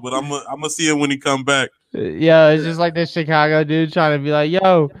Scarecrow, but I'm gonna see him when he come back. Yeah, it's just like this Chicago dude trying to be like,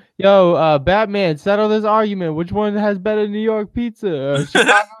 yo, Batman, settle this argument. Which one has better New York pizza?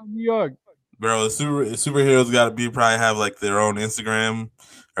 Chicago, New York. Bro, superheroes got to probably have like their own Instagram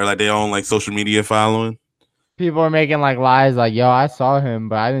or like their own like social media following. People are making like lies, like, yo, I saw him,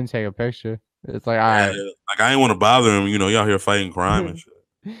 but I didn't take a picture. It's like, all right. Like, I didn't want to bother him. You know, y'all here fighting crime and shit.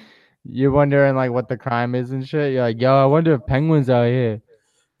 You're wondering like what the crime is and shit. You're like, yo, I wonder if penguins out here.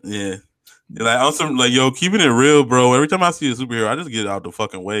 Yeah. Like, on some, like, yo, keeping it real, bro. Every time I see a superhero, I just get out the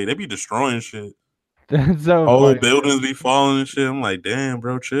fucking way. They be destroying shit. That's so whole funny, buildings be falling and shit. I'm like, damn,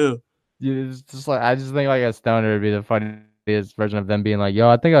 bro, chill. It's just like, I just think like a stoner would be the funniest version of them being like, yo,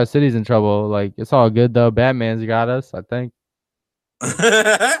 I think our city's in trouble. Like, it's all good though. Batman's got us, I think.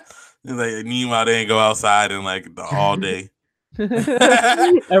 Like, meanwhile, they ain't go outside in like all day.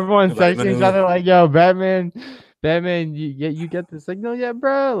 Everyone's texting each other like, yo, Batman, you get the signal yet,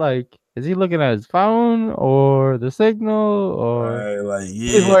 bro? Like, is he looking at his phone or the signal or like,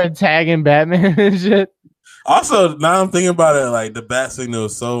 yeah, people are tagging Batman and shit. Also, now I'm thinking about it, like the bat signal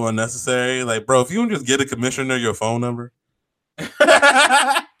is so unnecessary. Like, bro, if you can just get a commissioner your phone number,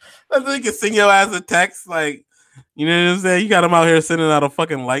 I think you can send your ass a text. Like, you know what I'm saying? You got him out here sending out a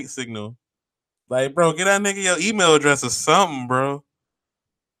fucking light signal. Like, bro, get that nigga your email address or something, bro.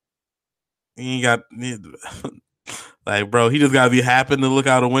 He ain't got, like, bro, he just gotta be happy to look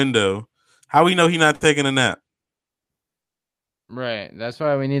out a window. How we know he not taking a nap? Right. That's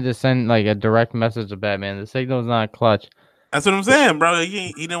why we need to send like a direct message to Batman. The signal's not clutch. That's what I'm saying, bro.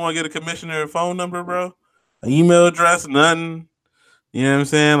 He didn't want to get a commissioner phone number, bro. An email address, nothing. You know what I'm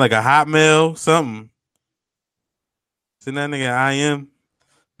saying? Like a Hotmail, something. Send that nigga IM.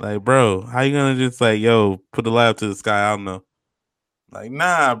 Like, bro, how you gonna just like, yo, put the lab to the sky? I don't know. Like,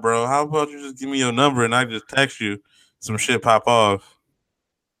 nah, bro. How about you just give me your number and I just text you some shit pop off?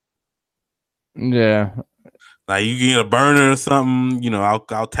 Yeah. Like, you get a burner or something, you know,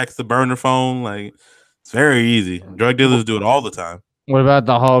 I'll text the burner phone. Like, it's very easy. Drug dealers do it all the time. What about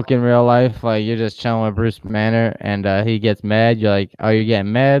the Hulk in real life? Like, you're just chilling with Bruce Banner and he gets mad. You're like, oh, you're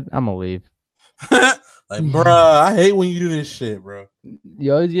getting mad? I'm gonna leave. Like, bruh, I hate when you do this shit, bro.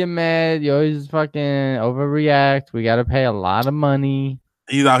 You always get mad. You always fucking overreact. We gotta pay a lot of money.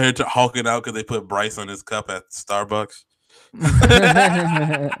 He's out here hulking out because they put Bryce on his cup at Starbucks.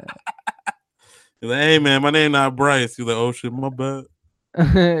 He's like, hey, man, my name not Bryce. He's like, oh, shit, my bad.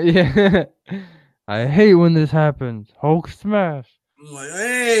 Yeah. I hate when this happens. Hulk smash. I'm like,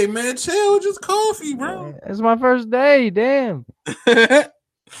 hey, man, chill. Just coffee, bro. It's my first day. Damn.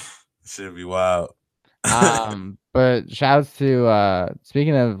 Should be wild. But shouts to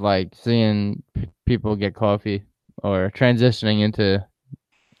speaking of like seeing people get coffee or transitioning into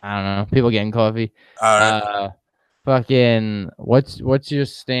I don't know people getting coffee. All right. Fucking what's your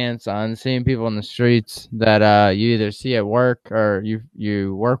stance on seeing people in the streets that you either see at work or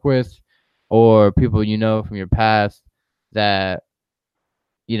you work with, or people you know from your past that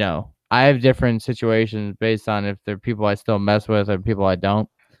I have different situations based on if they're people I still mess with or people I don't.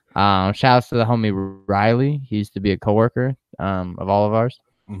 Shouts to the homie Riley. He used to be a coworker of all of ours,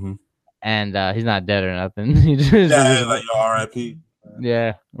 Mm-hmm. and he's not dead or nothing. He just, Yeah, like your R.I.P.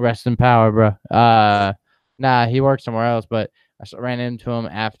 yeah, rest in power, bro. Nah, he works somewhere else, but I ran into him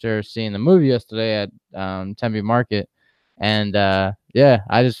after seeing the movie yesterday at Tempe Market, and yeah,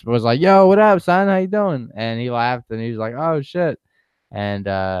 I just was like, "Yo, what up, son? How you doing?" And he laughed, and he was like, "Oh shit," and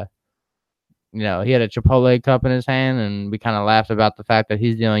he had a Chipotle cup in his hand, and we kind of laughed about the fact that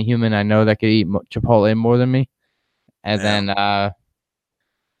he's the only human I know that could eat Chipotle more than me. And Damn. then,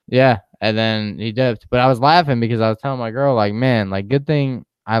 yeah, and then he dipped. But I was laughing because I was telling my girl, like, man, like, good thing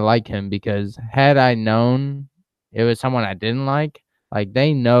I like him because had I known it was someone I didn't like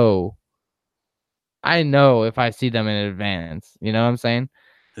they know. I know if I see them in advance. You know what I'm saying?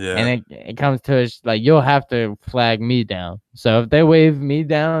 Yeah. And it comes to it, like you'll have to flag me down. So if they wave me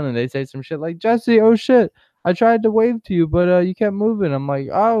down and they say some shit like Jesse, oh shit, I tried to wave to you, but you kept moving. I'm like,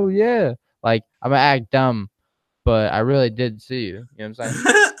 oh yeah, like I'm gonna act dumb, but I really did see you. You know what I'm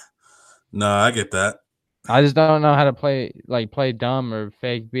saying? No, I get that. I just don't know how to play dumb or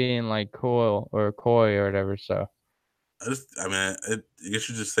fake being like cool or coy or whatever. So You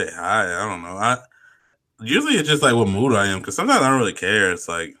should just say hi. I don't know. Usually it's just like what mood I am because sometimes I don't really care. It's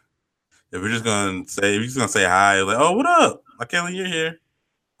like if you're just gonna say hi, like, oh, what up? I can't believe you're here.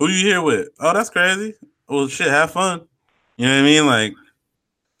 Who you here with? Oh, that's crazy. Well, shit, have fun. You know what I mean? Like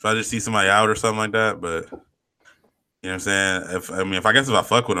if I just see somebody out or something like that, but you know what I'm saying? If I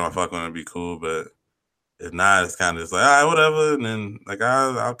fuck with them, it'd be cool. But if not, it's kind of just like, all right, whatever. And then like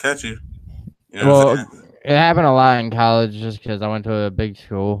I'll catch you. You know what I'm saying? It happened a lot in college just because I went to a big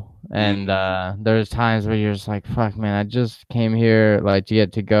school, and there's times where you're just like, "Fuck, man, I just came here like to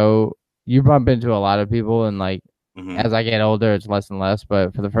get to go." You bump into a lot of people, and like as I get older, it's less and less.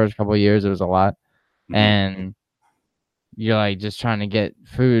 But for the first couple of years, it was a lot, and you're like just trying to get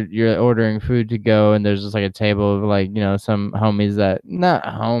food. You're ordering food to go, and there's just like a table of like some homies that not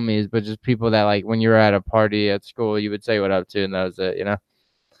homies, but just people that like when you were at a party at school, you would say what up to, and that was it.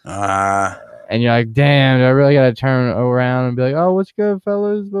 And you're like, damn, I really gotta turn around and be like, oh, what's good,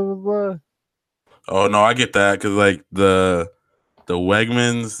 fellas? Blah blah blah. Oh no, I get that because like the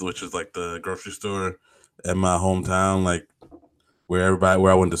Wegmans, which is like the grocery store at my hometown, like where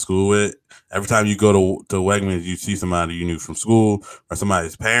I went to school with. Every time you go to Wegmans, you see somebody you knew from school or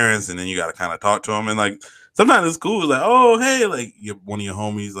somebody's parents, and then you gotta kind of talk to them. And like sometimes it's cool, like, oh hey, like one of your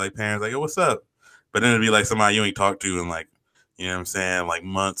homies, like parents, like, hey, what's up? But then it'd be like somebody you ain't talked to in like, you know what I'm saying, like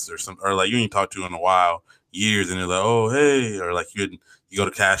months or like you ain't talked to in a while, years, and they're like, oh hey, or like you go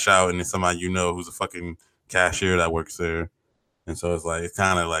to cash out and then somebody who's a fucking cashier that works there, and so it's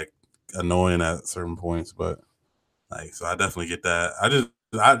kind of like annoying at certain points, but like so I definitely get that.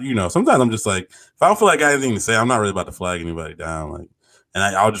 Sometimes I'm just like if I don't feel like I got anything to say, I'm not really about to flag anybody down, like, and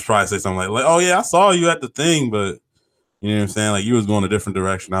I'll just try to say something like oh yeah, I saw you at the thing, but you know what I'm saying, like you was going a different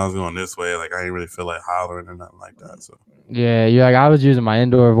direction, I was going this way, like I didn't really feel like hollering or nothing like that. So yeah, you're like I was using my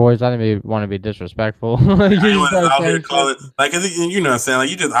indoor voice. I didn't even want to be disrespectful. Like, you out here calling, like, you know what I'm saying, like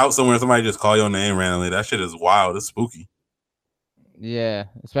you just out somewhere, somebody just call your name randomly. That shit is wild. It's spooky. Yeah,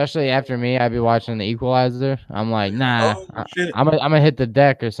 especially after me, I'd be watching The Equalizer. I'm like, nah, I'm gonna hit the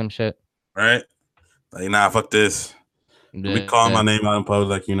deck or some shit. Right? Like, nah, fuck this. Yeah, be calling my name out in public,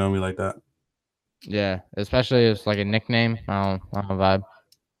 like you know me, like that. Yeah, especially if it's like a nickname. I don't vibe.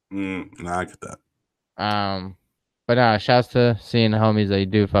 Nah, I get that. But shouts to seeing the homies that you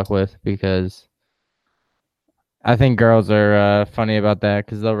do fuck with, because I think girls are funny about that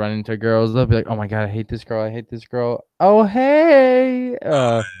because they'll run into girls. They'll be like, oh my God, I hate this girl. I hate this girl. Oh, hey.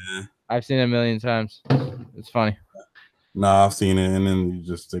 I've seen it a million times. It's funny. No, I've seen it. And then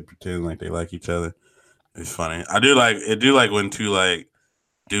they pretend like they like each other. It's funny. I do like when two like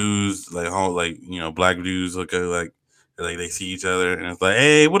dudes, like black dudes look at like they see each other and it's like,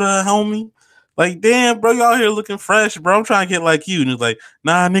 hey, what up, homie? Like, damn, bro, y'all here looking fresh, bro. I'm trying to get like you. And it's like,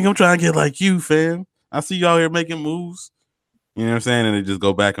 nah, nigga, I'm trying to get like you, fam. I see y'all here making moves. You know what I'm saying? And they just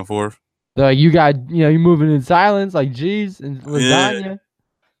go back and forth. Like, you're moving in silence, like, geez, and lasagna. Yeah.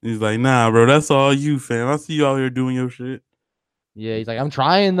 He's like, nah, bro, that's all you, fam. I see y'all here doing your shit. Yeah, he's like, I'm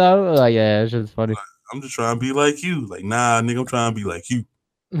trying, though. Like, yeah, it's just funny. I'm just trying to be like you. Like, nah, nigga, I'm trying to be like you.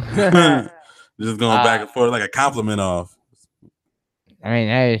 Just going back and forth like a compliment off. I mean,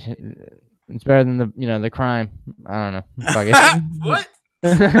 hey, it's better than the crime. I don't know. Fuck it. What?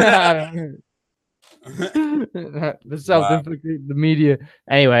 The self-inflicted, the media.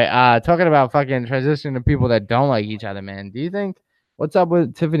 Anyway, talking about fucking transitioning to people that don't like each other, man. Do you think what's up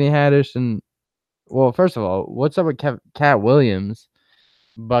with Tiffany Haddish and well, first of all, what's up with Cat Williams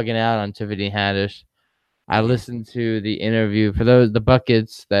bugging out on Tiffany Haddish? I listened to the interview for the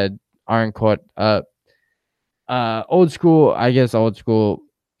buckets that aren't caught up. Old school,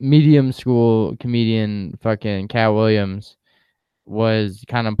 medium school comedian fucking Cat Williams was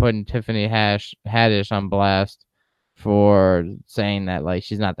kind of putting Tiffany Haddish on blast for saying that like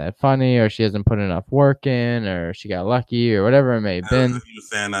she's not that funny or she hasn't put enough work in or she got lucky or whatever it may have been. He was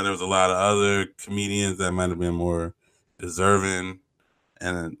saying that there was a lot of other comedians that might have been more deserving.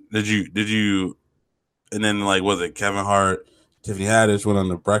 And did you and then like was it Kevin Hart, Tiffany Haddish went on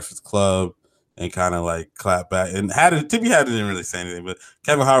the Breakfast Club and kind of like clapped back. And Tiffany Haddish didn't really say anything, but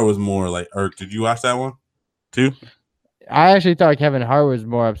Kevin Hart was more like irked. Did you watch that one too? I actually thought Kevin Hart was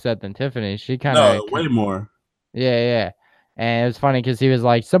more upset than Tiffany. She kind of way more. Yeah. And it was funny because he was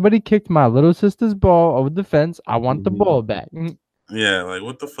like, somebody kicked my little sister's ball over the fence. I want the ball back. Yeah, like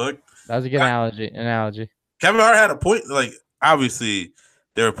what the fuck? That was a good analogy. Kevin Hart had a point. Like obviously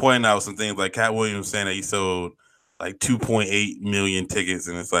they were pointing out some things like Cat Williams saying that he sold like 2.8 million tickets.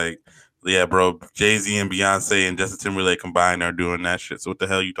 And it's like, yeah, bro, Jay-Z and Beyonce and Justin Timberlake combined are doing that shit. So what the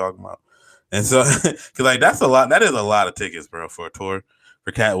hell are you talking about? And so, cause like that's a lot. That is a lot of tickets, bro, for a tour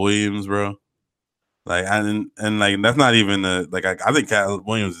for Cat Williams, bro. Like, and like that's not even like I think Cat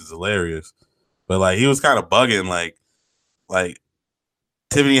Williams is hilarious, but like he was kind of bugging, like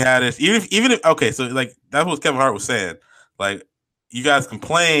Tiffany Haddish. Even if okay, so like that's what Kevin Hart was saying. Like you guys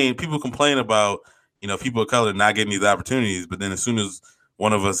people complain about people of color not getting these opportunities, but then as soon as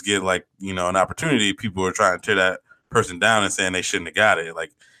one of us get like an opportunity, people are trying to tear that person down and saying they shouldn't have got it.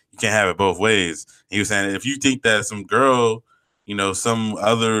 Like. You can't have it both ways. And he was saying if you think that some girl, some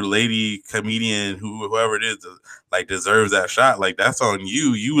other lady comedian, whoever it is, like deserves that shot, like that's on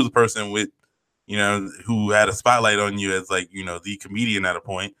you. You was a person with, who had a spotlight on you as like, the comedian at a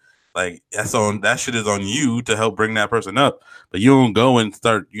point. Like that shit is on you to help bring that person up. But you don't go and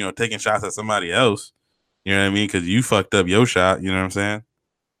start, taking shots at somebody else. You know what I mean? Because you fucked up your shot. You know what I'm saying?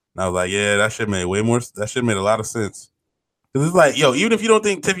 And I was like, yeah, that shit made a lot of sense. Cause it's like, yo, even if you don't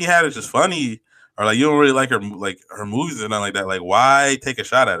think Tiffany Haddish is funny or like you don't really like her movies or nothing like that, like why take a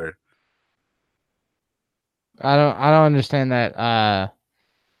shot at her? I don't understand that.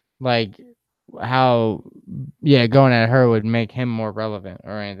 Like how, going at her would make him more relevant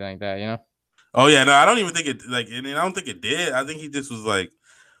or anything like that, Oh yeah, no, I don't even think it like, and I don't think it did. I think he just was like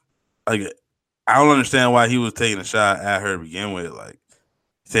I don't understand why he was taking a shot at her to begin with, like.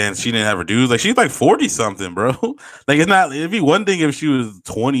 Saying she didn't have her dues, like she's like 40 something, bro. Like it'd be one thing if she was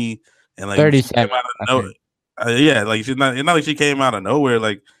 20 and like 37. Yeah, like it's not like she came out of nowhere.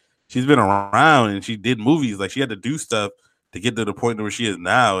 Like she's been around and she did movies. Like she had to do stuff to get to the point where she is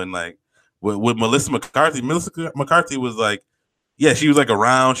now. And like with Melissa McCarthy was like, yeah, she was like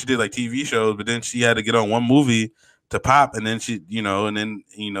around. She did like TV shows, but then she had to get on one movie to pop, and then she,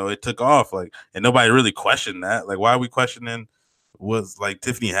 it took off. Like, and nobody really questioned that. Like, why are we questioning? Was like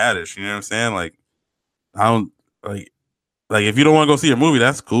Tiffany Haddish, you know what I'm saying? Like, I don't like if you don't want to go see a movie,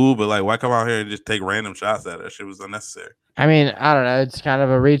 that's cool, but like, why come out here and just take random shots at her? Shit was unnecessary. I mean, I don't know. It's kind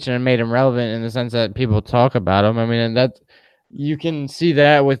of a reach and it made him relevant in the sense that people talk about him. I mean, and that you can see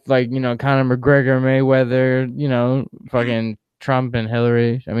that with like Conor McGregor, Mayweather, fucking Trump and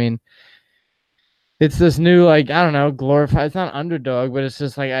Hillary. I mean, it's this new like I don't know glorified. It's not underdog, but it's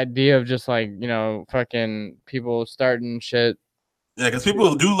just like idea of just like fucking people starting shit. Yeah, because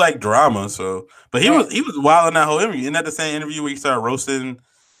people do like drama. So, but he was wild in that whole interview. Isn't that the same interview where he started roasting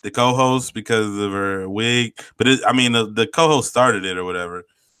the co-host because of her wig? But the co-host started it or whatever.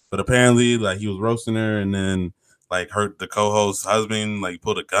 But apparently, like he was roasting her, and then like hurt the co-host's husband, like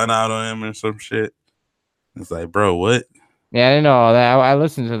pulled a gun out on him or some shit. It's like, bro, what? Yeah, I didn't know all that. I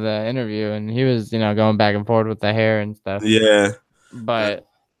listened to the interview, and he was going back and forth with the hair and stuff. Yeah, but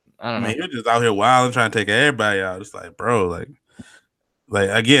I don't know. You're just out here wild and trying to take everybody out. It's like, bro, like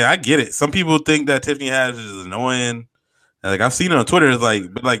again, I get it. Some people think that Tiffany Haddish is annoying. And like I've seen it on Twitter. It's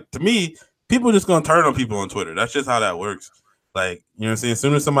like, but like to me, people are just gonna turn on people on Twitter. That's just how that works. Like, you know what I'm saying? As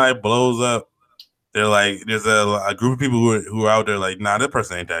soon as somebody blows up, they're like, there's a group of people who are out there like, nah, that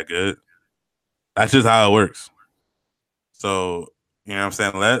person ain't that good. That's just how it works. So, you know what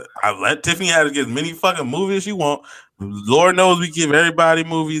I'm saying? Let Tiffany Haddish get as many fucking movies as she want. Lord knows we give everybody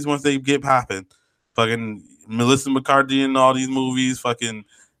movies once they get popping. Fucking Melissa McCarthy in all these movies, fucking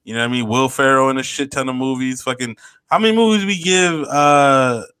You know what I mean? Will Ferrell in a shit ton of movies. Fucking how many movies we give?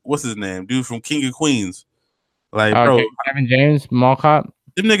 What's his name? Dude from King of Queens. Like, bro, Kevin James, Mall Cop.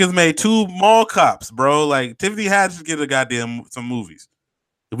 them niggas made 2 mall cops, bro. Like Tiffany Haddish should get a goddamn some movies.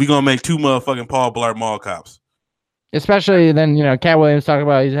 If we gonna make 2 motherfucking Paul Blart mall cops. Especially then, Cat Williams talking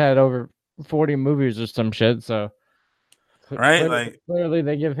about he's had over 40 movies or some shit. So, right, clearly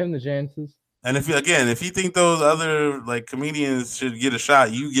they give him the chances. And if you think those other like comedians should get a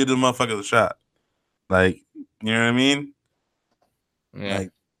shot, you give them motherfuckers a shot. Like, you know what I mean? Yeah.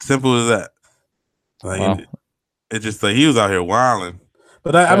 Like, simple as that. Like, it's just like he was out here wilding.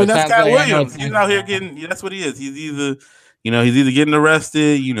 But I mean, that's Cat Williams. He's out here getting. That's what he is. He's either getting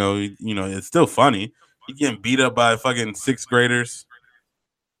arrested. It's still funny. He's getting beat up by fucking 6th graders.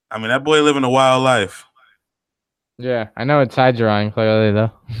 I mean, that boy living a wild life. Yeah, I know what side you're on, clearly,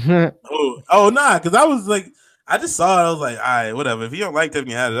 though. Nah, because I just saw it. I was like, all right, whatever. If you don't like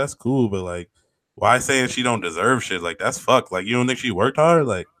Tiffany Haddish, that's cool. But like, why saying she don't deserve shit? Like, that's fucked. Like, you don't think she worked hard?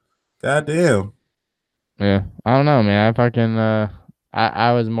 Like, goddamn. Yeah, I don't know, man. I fucking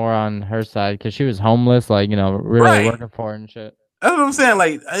I was more on her side because she was homeless, like really working for it and shit. That's what I'm saying.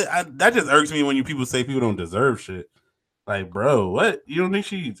 Like, that just irks me when people say people don't deserve shit. Like, bro, what? You don't think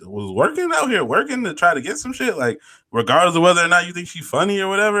she was working out here, working to try to get some shit? Like, regardless of whether or not you think she's funny or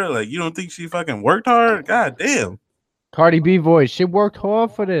whatever, like, you don't think she fucking worked hard? God damn. Cardi B voice. She worked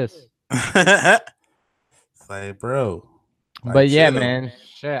hard for this. It's like, bro. Like, but yeah, man.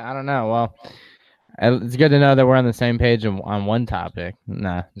 Shit, I don't know. Well, it's good to know that we're on the same page on one topic.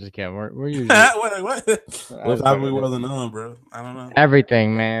 Nah, just kidding. We're usually what topic we wasn't on, bro? I don't know.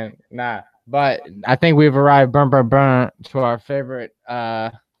 Everything, man. Nah. But I think we've arrived to our favorite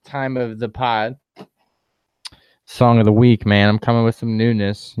time of the pod. Song of the week, man. I'm coming with some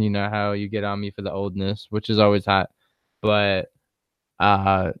newness. You know how you get on me for the oldness, which is always hot. But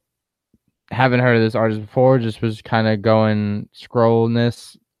haven't heard of this artist before. Just was kind of going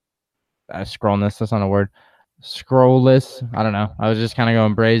scrollness. Scrollness, that's not a word. Scrollless. I don't know. I was just kind of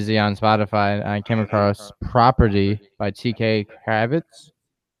going brazy on Spotify. And I came across Property by TK Kravitz.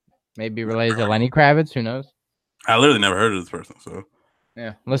 Maybe related to Lenny Kravitz. Who knows? I literally never heard of this person. So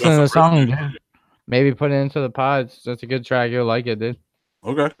yeah, listen to the song. Maybe put it into the pods. That's a good track. You'll like it, dude.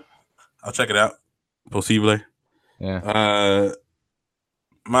 Okay, I'll check it out. Possible. Yeah.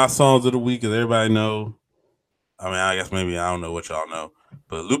 My songs of the week, as everybody know. I mean, I guess maybe I don't know what y'all know,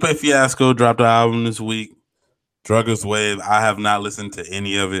 but Lupe Fiasco dropped an album this week. Drugger's Wave. I have not listened to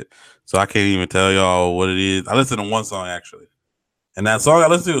any of it, so I can't even tell y'all what it is. I listened to one song actually. And that song I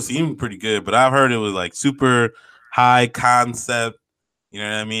listened to seemed pretty good, but I've heard it was like super high concept. You know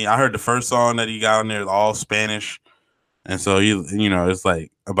what I mean? I heard the first song that he got on there is all Spanish. And so, it's like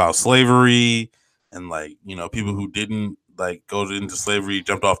about slavery and like, people who didn't like go into slavery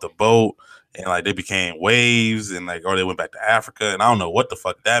jumped off the boat and like they became waves and like, or they went back to Africa. And I don't know what the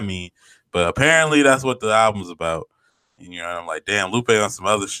fuck that means, but apparently that's what the album's about. And, I'm like, damn, Lupe on some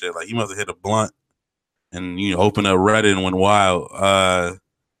other shit. Like he must have hit a blunt. And open up Reddit and went wild.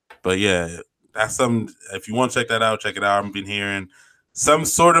 But yeah, that's something. If you want to check that out, check it out. I've been hearing some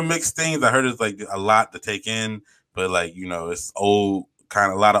sort of mixed things. I heard it's like a lot to take in, but like it's old,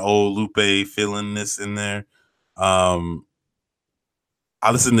 kind of a lot of old Lupe feelingness in there. I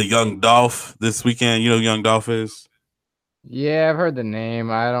listened to Young Dolph this weekend. You know who Young Dolph is? Yeah, I've heard the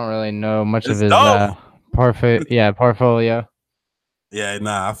name. I don't really know much of his portfolio. Yeah,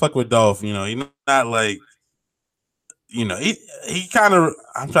 nah, I fuck with Dolph. He's not like, he kind of.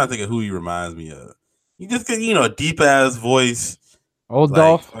 I'm trying to think of who he reminds me of. He just get a deep ass voice, old like,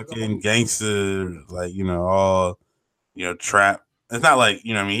 Dolph, fucking gangster, like all, trap. It's not like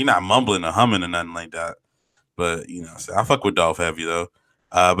he's not mumbling or humming or nothing like that. But so I fuck with Dolph heavy though.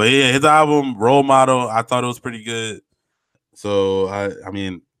 But yeah, his album Role Model, I thought it was pretty good. So I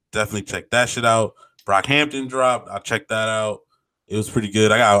mean, definitely check that shit out. Brockhampton dropped. I checked that out. It was pretty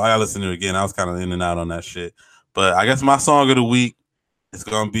good. I got to listen to it again. I was kind of in and out on that shit. But I guess my song of the week is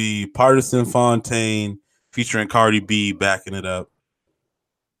going to be Partisan Fontaine featuring Cardi B, backing it up.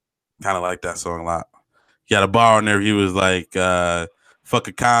 Kind of like that song a lot. He had a bar on there. He was like, fuck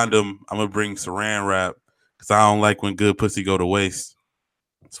a condom. I'm going to bring Saran wrap because I don't like when good pussy go to waste.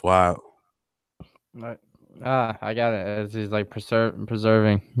 It's wild. I got it. It's he's like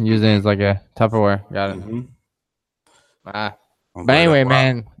preserving, using it as like a Tupperware. Got it. Mm-hmm. But anyway,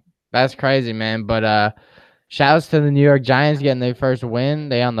 man, that's crazy, man. But shouts to the New York Giants getting their first win.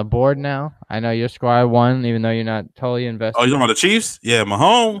 They on the board now. I know your squad won, even though you're not totally invested. Oh, you talking about the Chiefs? Yeah,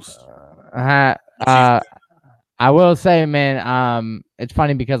 Mahomes. I will say, man, it's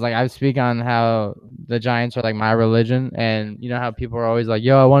funny because like I speak on how the Giants are like my religion, and you know how people are always like,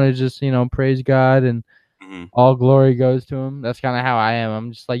 yo, I want to just, you know, praise God and all glory goes to him. That's kind of how I am.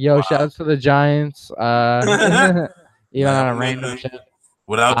 I'm just like, yo, shout out to the Giants. Even on a random shit.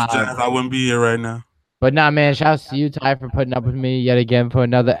 Without the Giants, I wouldn't be here right now. But nah, man, shout out to you, Ty, for putting up with me yet again for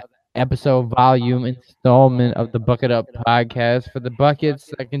another episode, volume, installment of the Bucket Up podcast. For the buckets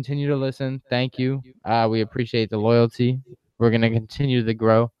that continue to listen, thank you. We appreciate the loyalty. We're going to continue to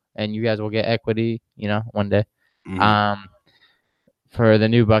grow, and you guys will get equity, you know, one day. For the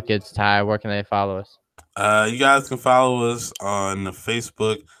new buckets, Ty, where can they follow us? You guys can follow us on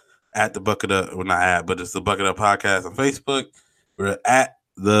Facebook at the Bucket Up. Well, not at, but it's the Bucket Up podcast on Facebook. We're at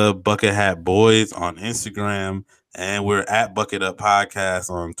the Bucket Hat Boys on Instagram, and we're at Bucket Up Podcast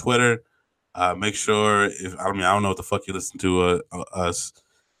on Twitter. Make sure I don't know what the fuck you listen to us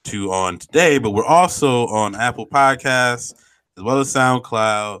to on today, but we're also on Apple Podcasts as well as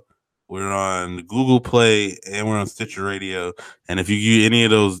SoundCloud. We're on Google Play and we're on Stitcher Radio. And if you use any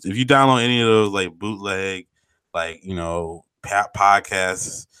of those, if you download any of those like bootleg, like, you know,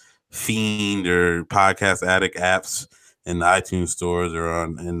 podcasts, Fiend or Podcast Addict apps in the iTunes stores or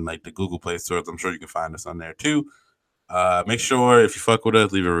in like the Google Play stores, I'm sure you can find us on there too. Make sure if you fuck with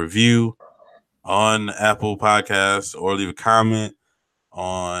us, leave a review on Apple Podcasts or leave a comment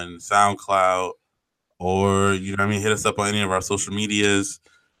on SoundCloud, or, you know what I mean, hit us up on any of our social medias.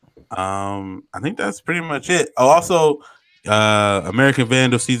 I think that's pretty much it. Oh, also, American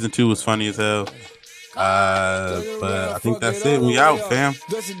Vandal Season 2 was funny as hell. But I think that's it. We out, fam.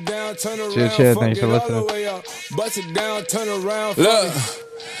 Cheers. Thanks for listening. Look,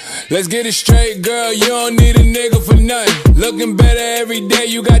 let's get it straight, girl. You don't need a nigga for nothing. Looking better every day.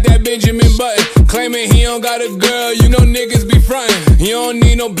 You got that Benjamin Button. Claiming he don't got a girl. You know niggas be frontin'. You don't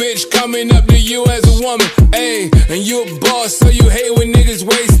need no bitch coming up to you as a woman. Ayy, and you a boss, so you hate when niggas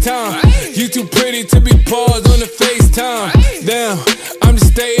waste time. You too pretty to be paused on the FaceTime. Damn, I'm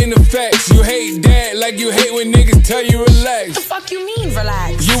just stating the facts. You hate that like you hate when niggas tell you relax. The fuck you mean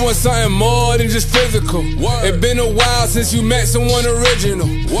relax? You want something more than just physical. It been a while since you met someone original.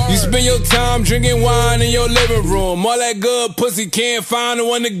 You spend your time drinking wine in your living room. All that good pussy can't find the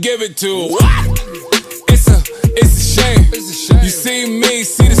one to give it to. It's a shame. You see me,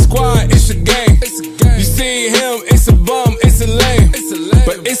 see the squad, it's a game. You see him, it's a bum, it's a lame.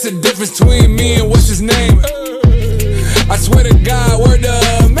 But it's a difference between me and what's his name. I swear to God, word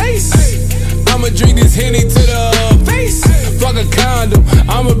to Mace. I'ma drink this Henny to the face. Fuck a condom,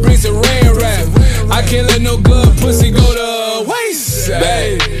 I'ma bring some rain rap. I can't let no good pussy go to waste.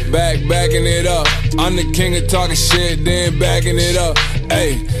 Backing it up. I'm the king of talking shit, then backing it up.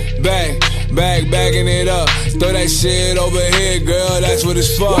 Ayy, backing it up. Throw that shit over here, girl, that's what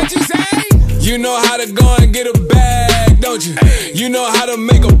it's for. What you say? You know how to go and get a bag, don't you? You know how to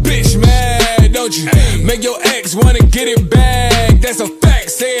make a bitch mad, don't you? Make your ex wanna get it back, that's a fact.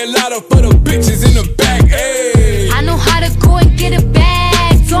 Say it louder for the bitches in the back, ayy. I know how to go and get a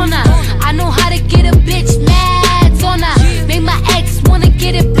bag, don't I? I know how to get a bitch mad, don't I? Make my ex wanna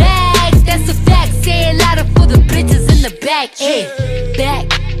get it back, that's a fact. Say it louder for the bitches in the back, ayy.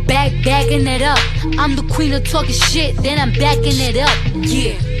 Backing it up. I'm the queen of talking shit, then I'm backing it up.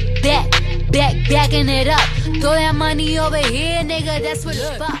 Yeah, backing it up. Throw that money over here, nigga, that's what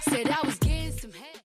it's about. Said I was